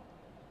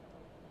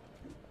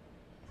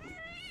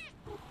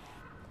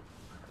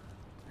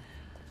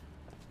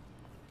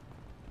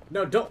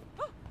 No, don't!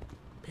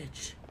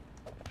 Bitch.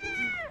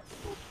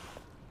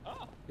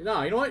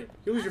 No, you know what?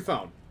 You lose your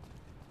phone.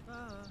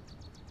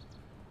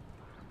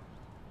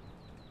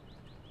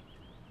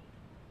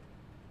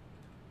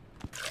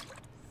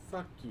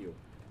 Fuck you.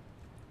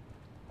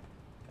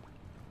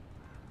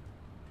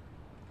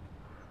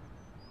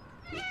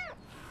 Okay,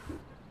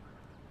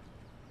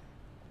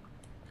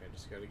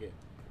 just gotta get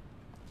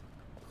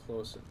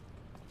closer.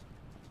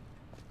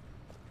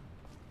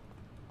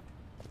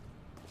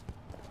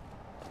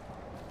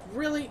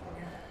 Really?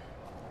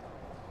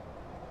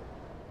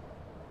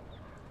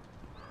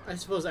 I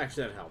suppose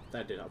actually that helped.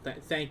 That did help.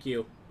 Thank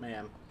you,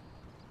 ma'am.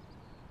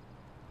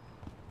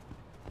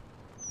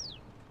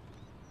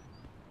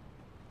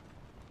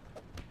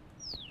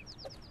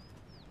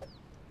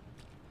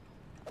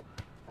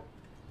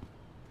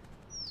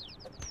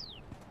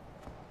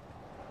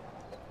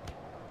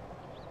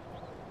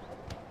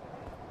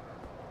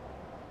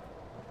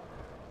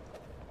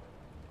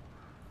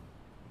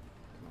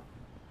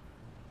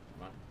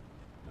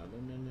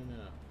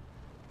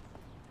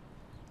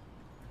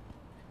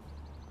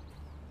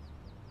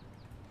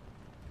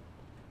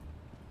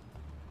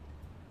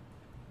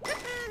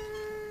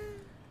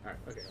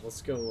 Okay,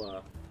 let's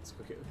go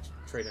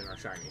trade in our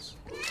shinies.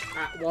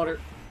 Ah, water!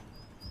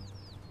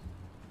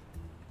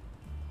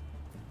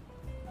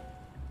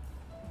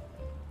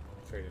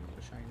 Trade in all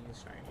the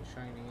shinies,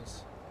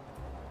 shinies.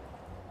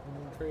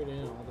 Trade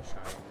in all the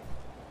shinies.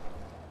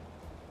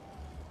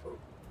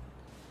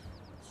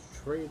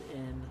 Let's trade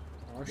in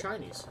our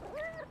shinies.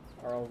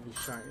 Are all these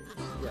shinies?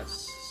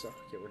 Yes. So,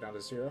 okay, we're down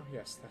to 0.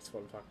 Yes, that's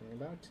what I'm talking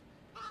about.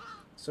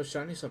 So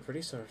shiny, so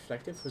pretty, so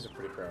reflective. Who's a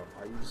pretty pro?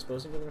 Are you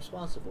disposing of them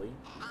responsibly?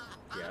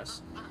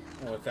 Yes.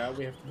 And with that,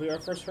 we have to complete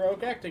our first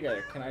heroic act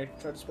together. Can I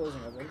try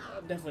disposing of them?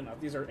 Definitely not.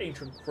 These are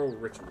ancient crow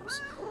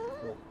rituals.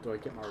 Well, do I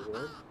get my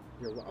reward?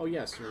 Oh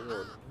yes, your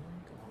reward. Oh,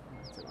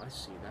 did I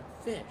see that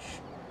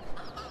fish?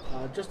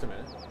 Just a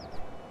minute.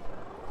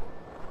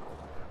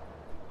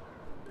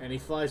 And he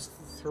flies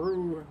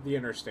through the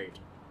interstate.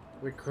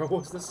 Wait, Crow,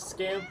 was this a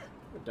scam?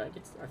 Did I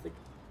get? I think.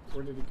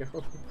 Where did he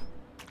go?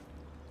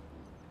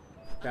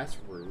 That's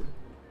rude.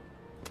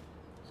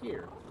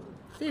 Here.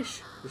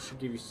 Fish! This should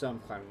give you some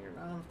climbing here. I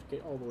don't have to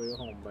get all the way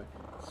home, but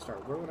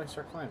start. Where would I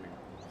start climbing?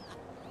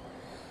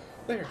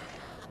 There.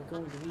 We're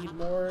going to need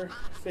more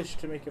fish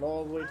to make it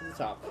all the way to the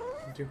top.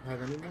 Do you have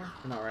any more?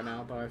 Not right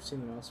now, but I've seen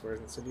them elsewhere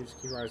in the city.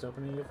 Just keep your eyes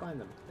open and you'll find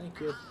them. Thank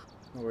you.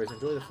 No worries.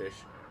 Enjoy the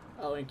fish.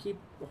 Oh, and keep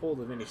hold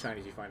of any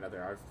shinies you find out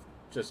there. I've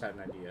just had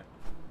an idea.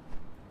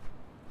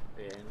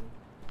 In.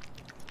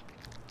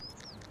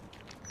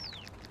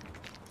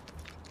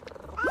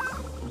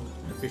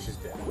 The fish is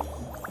dead.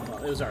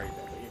 Well, it was already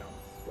dead, but you know,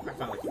 I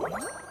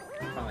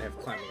finally have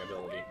climbing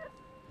ability.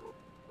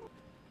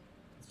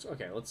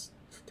 Okay, let's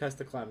test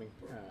the climbing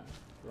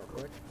real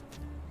quick.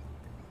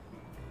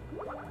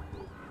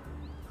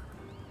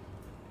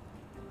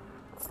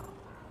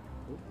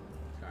 Ooh,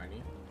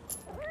 shiny.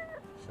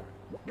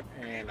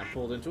 And I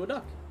pulled into a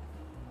duck.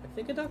 I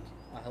think a duck.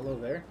 Hello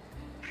there.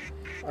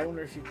 I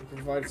wonder if you could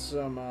provide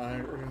some, I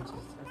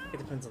think it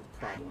depends on the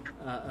problem.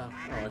 Oh,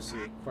 I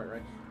see. Quite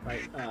right.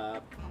 Right,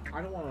 I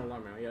don't want to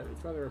alarm you. Yeah,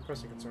 it's rather a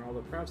pressing concern,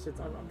 although perhaps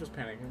I'm just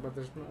panicking, but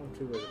there's no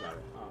two ways about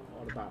it.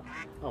 What about?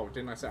 Oh,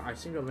 didn't I say? I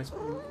seem to have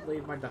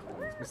mislaid my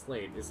ducklings.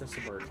 Mislaid. Is this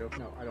a bird joke?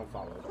 No, I don't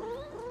follow.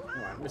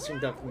 No, missing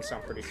ducklings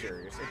sound pretty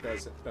serious. It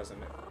does,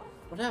 doesn't it?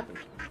 What happened?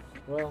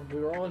 Well,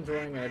 we were all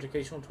enjoying an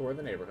educational tour of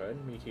the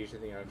neighborhood, me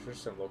teaching the youngsters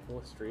some local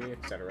history,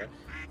 etc.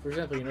 For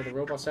example, you know the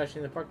robot statue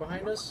in the park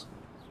behind us?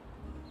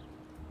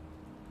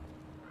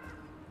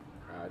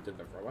 Did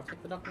the robot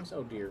take the ducklings?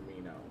 Oh dear me,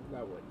 no.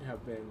 That would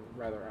have been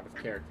rather out of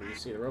character. You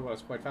see, the robot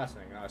is quite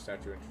fascinating, not a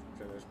statue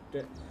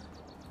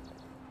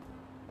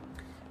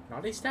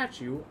not a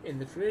statue in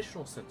the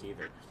traditional sense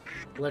either.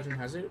 Legend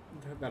has it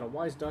that a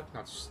wise duck,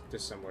 not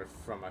dissimilar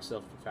from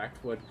myself in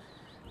fact, would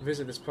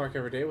visit this park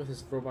every day with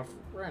his robot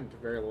friend.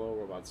 Very loyal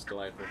robots,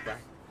 delightful.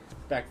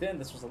 Back then,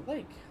 this was a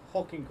lake,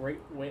 hulking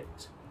great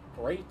wet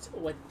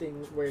thing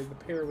where the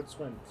pair would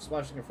swim,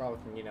 splashing and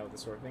frolicking, you know,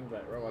 this sort of thing.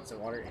 But robots in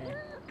water,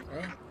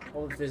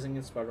 all fizzing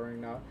and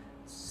sputtering, not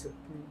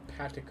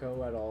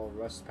simpatico at all.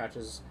 Rust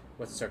patches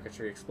with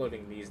circuitry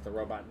exploding. The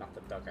robot, not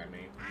the duck, I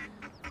mean.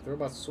 The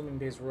robot's swimming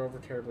days were over,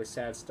 terribly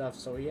sad stuff.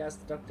 So he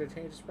asked the duck to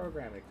change his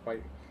programming.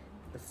 Quite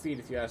the feat,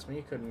 if you ask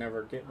me. Could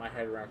never get my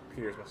head around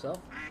computers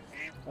myself.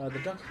 The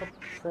duck helped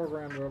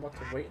program the robot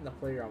to wait in the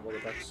playground while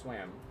the duck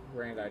swam.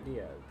 Grand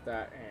idea.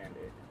 That, and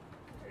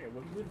it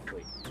went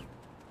beautifully.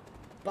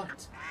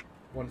 But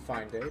one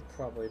fine day,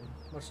 probably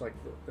much like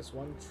this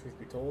one, truth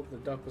be told, the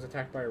duck was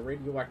attacked by a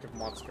radioactive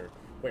monster.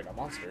 Wait, a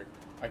monster?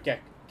 A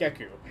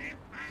Geku.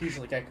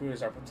 Usually Geku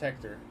is our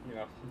protector, you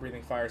know,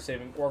 breathing fire,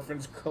 saving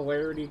orphans,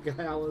 charity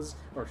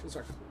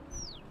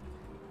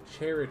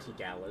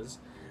galas.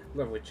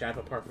 Lovely chap,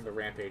 apart from the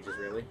rampages,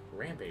 really.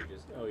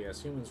 Rampages? Oh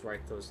yes, humans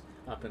write those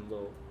up in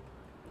little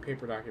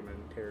paper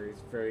documentaries.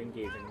 Very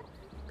engaging.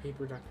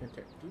 Paper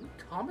documentary.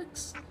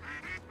 Comics?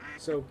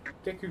 So,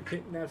 Geku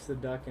kidnaps the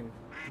duck and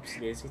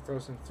he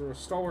throws him through a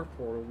stalwart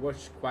portal,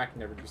 which Quack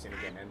never be seen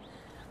again. And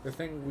the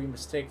thing we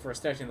mistake for a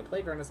statue in the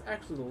playground is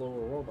actually the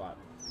lower robot,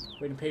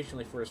 waiting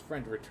patiently for his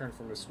friend to return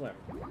from his swim.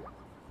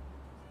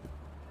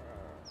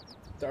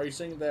 Are you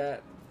saying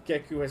that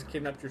Geku has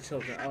kidnapped your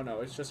children? Oh no,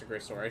 it's just a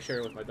great story. I shared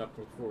it with my duck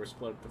before we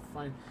split to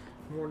find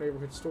more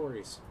neighborhood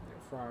stories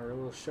for our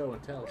little show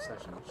and tell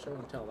session. Show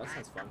and tell, that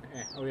sounds fun.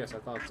 Oh yes, I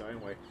thought so.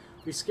 Anyway,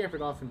 we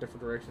scampered off in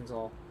different directions,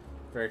 all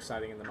very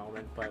exciting in the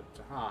moment, but,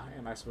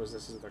 and I suppose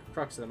this is the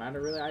crux of the matter,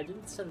 really. I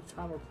didn't set a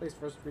time or place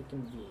for us to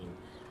reconvene.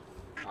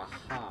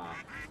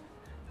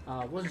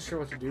 Wasn't sure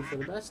what to do for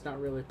the best,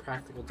 not really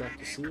practical duck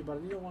to see, but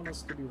I didn't want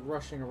us to be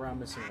rushing around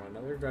missing one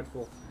another.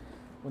 Dreadful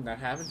when that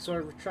happened, so I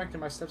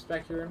retracted my steps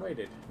back here and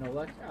waited. No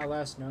luck?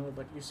 Alas, no,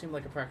 but you seem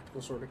like a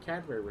practical sort of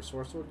cat, very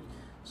resourceful.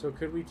 So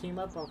could we team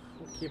up? I'll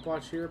keep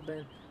watch here,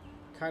 been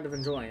kind of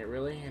enjoying it,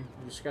 really. And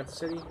you just got the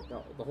city?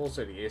 The whole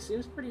city. It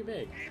seems pretty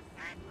big.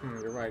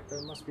 You're right.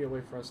 There must be a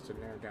way for us to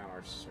narrow down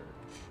our search.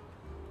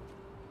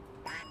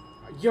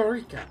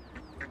 Eureka!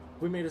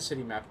 We made a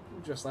city map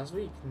just last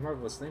week.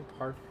 Marvelous thing.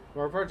 Part of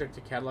our project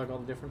to catalog all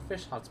the different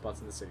fish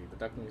hotspots in the city. The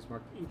ducklings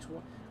marked each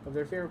one of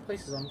their favorite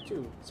places on them,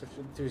 too. Such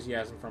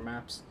enthusiasm for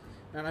maps.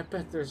 And I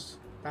bet that's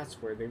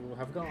where they will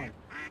have gone.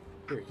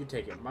 Here, you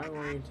take it. My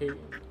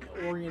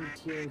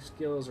orienteering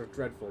skills are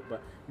dreadful,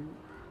 but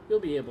you'll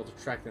be able to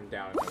track them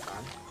down in no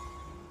time.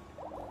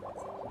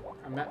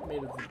 A map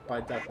made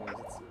by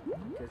ducklings.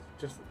 It's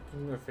just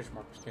the fish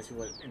markers can't see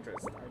what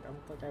interests. I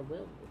don't think I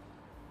will.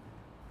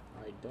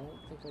 I don't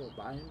think I will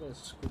buy into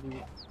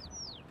Scooby.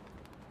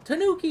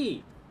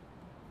 Tanuki!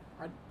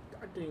 I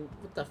didn't.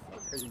 What the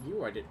fuck are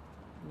you? I didn't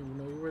even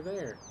know you were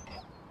there.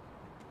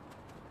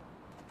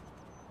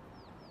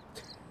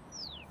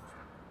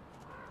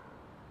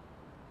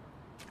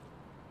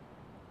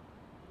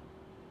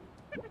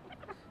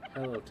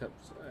 Hello,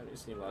 Tups.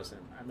 It's the lesson.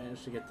 I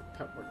managed to get the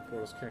pet work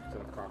portals connected to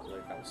them properly.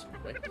 That was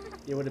quick.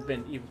 It would have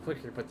been even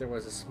quicker, but there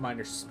was this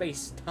minor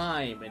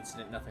space-time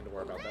incident. Nothing to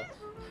worry about, though.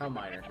 How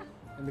minor?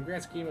 In the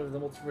grand scheme of the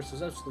multiverse,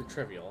 was absolutely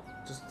trivial.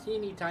 Just a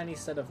teeny tiny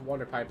set of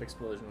water pipe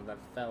explosion that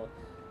fell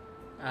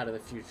out of the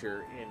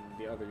future in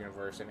the other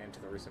universe and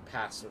into the recent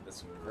past of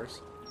this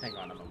universe. Hang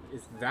on a moment.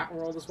 Is that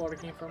where all this water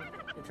came from?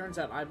 It turns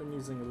out I've been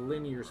using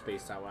linear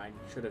space-time when I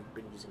should have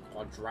been using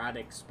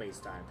quadratic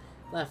space-time.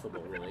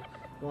 Laughable, really.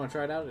 You want to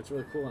try it out? It's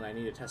really cool, and I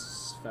need a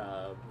test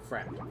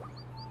friend.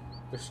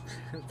 This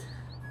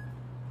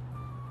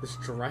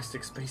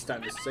drastic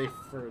space-time is safe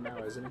for now,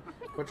 isn't it?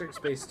 Quadratic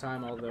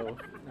space-time, although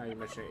now you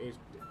mention it,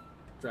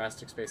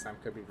 drastic space-time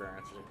could be very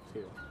interesting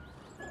too.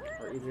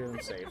 Are either of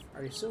them safe?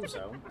 I assume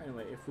so.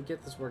 Anyway, if we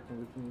get this working,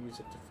 we can use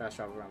it to fast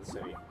travel around the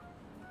city.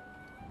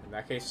 In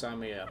that case, sign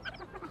me up.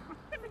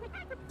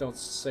 Don't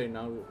say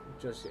no,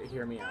 just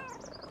hear me out.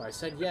 But I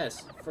said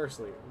yes.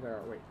 Firstly,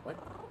 wait, what?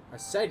 I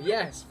said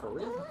yes, for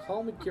real?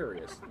 Call me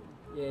curious.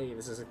 Yay,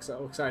 this is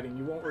so exciting.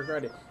 You won't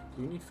regret it.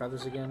 Do you need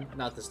feathers again?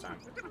 Not this time.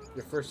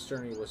 Your first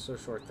journey was so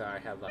short that I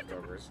had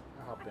leftovers.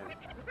 I'll hop in.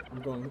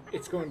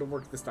 It's going to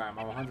work this time.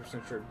 I'm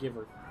 100% sure. Give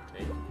or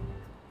take.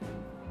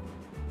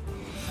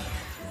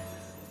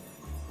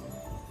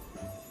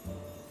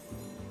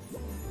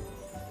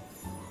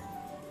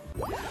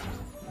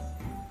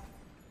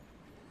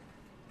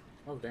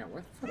 Oh damn,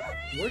 where the fuck?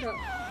 Where'd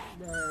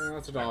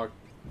that's a dog.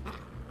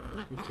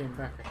 You came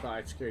back, I thought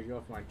I'd scare you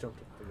off when I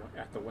jumped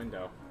at the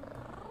window.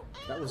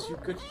 That was you.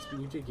 Good.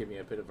 You did give me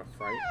a bit of a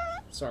fright.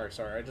 Sorry.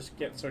 I just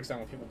get so excited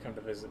when people come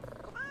to visit.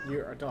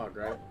 You're a dog,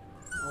 right?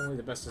 Only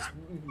the best is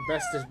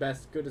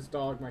best. Good as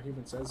dog, my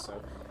human says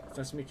so. It's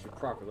nice to meet you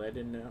properly. I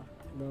didn't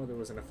know there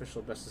was an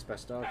official best is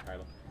best dog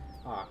title.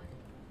 Ah,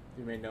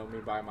 you may know me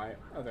by my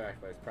other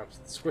accolades. Perhaps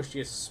the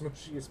squishiest,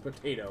 smushiest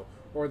potato,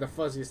 or the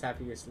fuzziest,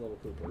 happiest little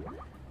pooper.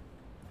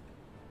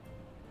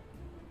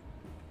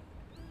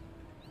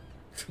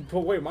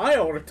 But wait, my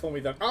owner told me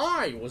that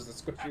I was the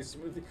squishiest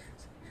smoothie.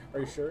 Are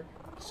you sure?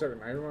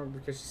 Certain. I remember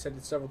because she said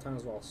it several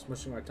times while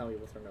smushing my tummy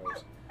with her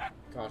nose.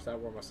 Gosh, that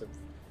word must have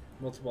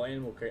multiple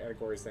animal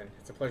categories then.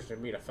 It's a pleasure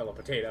to meet a fellow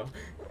potato.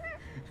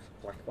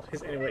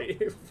 Likewise. Anyway,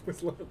 it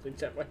was lovely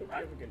chat. I hope you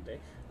have a good day.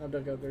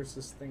 Doug, there's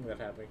this thing that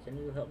happened. Can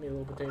you help me, a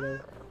little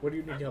potato? What do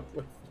you need help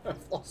with?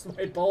 I've lost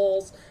my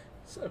balls,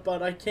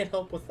 but I can't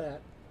help with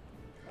that.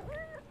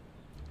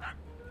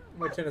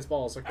 My tennis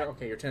balls.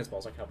 Okay, your tennis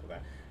balls. I can help with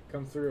that.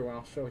 Come through and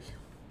I'll show you.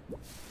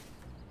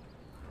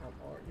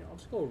 I'll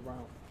just go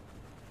around.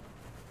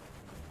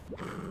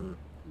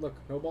 Look,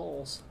 no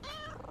balls.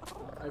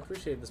 I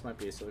appreciate this might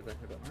be a silly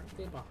question, but aren't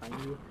they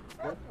behind you?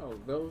 What? Oh,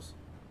 those?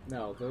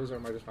 No, those are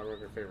just my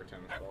regular favorite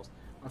tennis balls.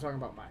 I'm talking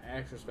about my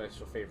extra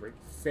special favorite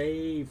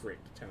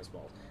tennis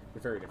balls.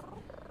 They're very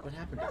different. What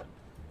happened to them?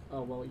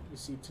 Oh, well, you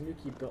see,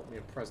 Tanuki built me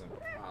a present.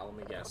 Let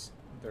me guess.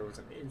 There was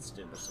an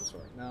incident of some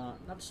sort. No,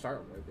 not to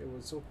start with. It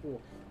was so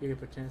cool. You could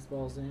put tennis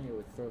balls in. It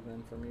would throw them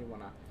in for me when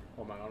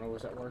my owner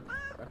was at work.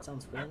 That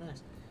sounds really nice.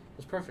 It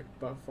was perfect,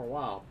 but for a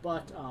while.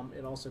 But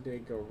it also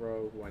did go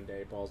rogue one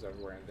day. Balls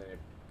everywhere, and then it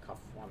caught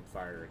on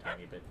fire a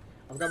tiny bit.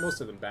 I've got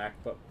most of them back,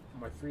 but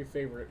my three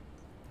favorites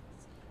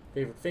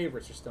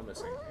are still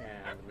missing.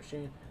 And the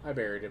machine, I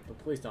buried it. But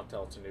please don't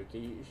tell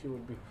Tanuki. She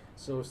would be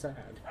so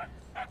sad.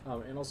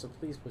 And also,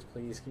 please,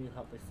 can you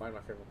help me find my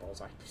favorite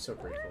balls? I'd be so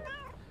grateful.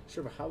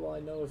 Sure, but how will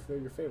I know if they're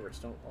your favorites?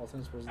 Don't all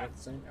tennis balls look the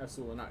same?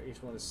 Absolutely not.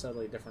 Each one is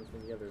subtly different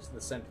from the others.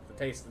 The scent, the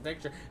taste, the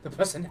texture, the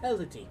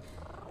personality.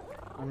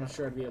 I'm not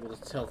sure I'd be able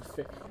to tell the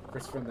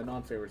favorites from the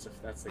non-favorites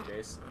if that's the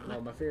case. Well,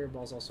 my favorite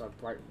balls also have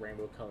bright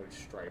rainbow-colored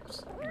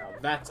stripes. Now,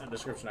 that's a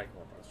description I can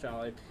work with.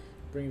 Shall I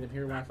bring them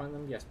here when I find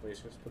them? Yes, please.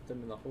 Just put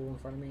them in the hole in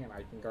front of me and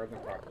I can guard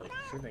them properly.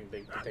 Sure thing,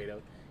 big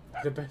potato.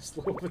 The best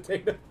little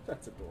potato.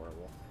 That's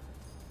adorable.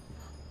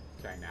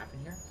 Can I nap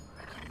in here?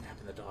 I can't nap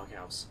in the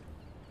doghouse.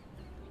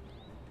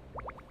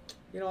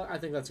 You know what? I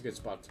think that's a good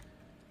spot.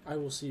 I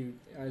will see you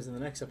guys in the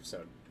next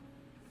episode.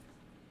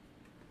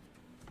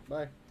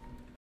 Bye.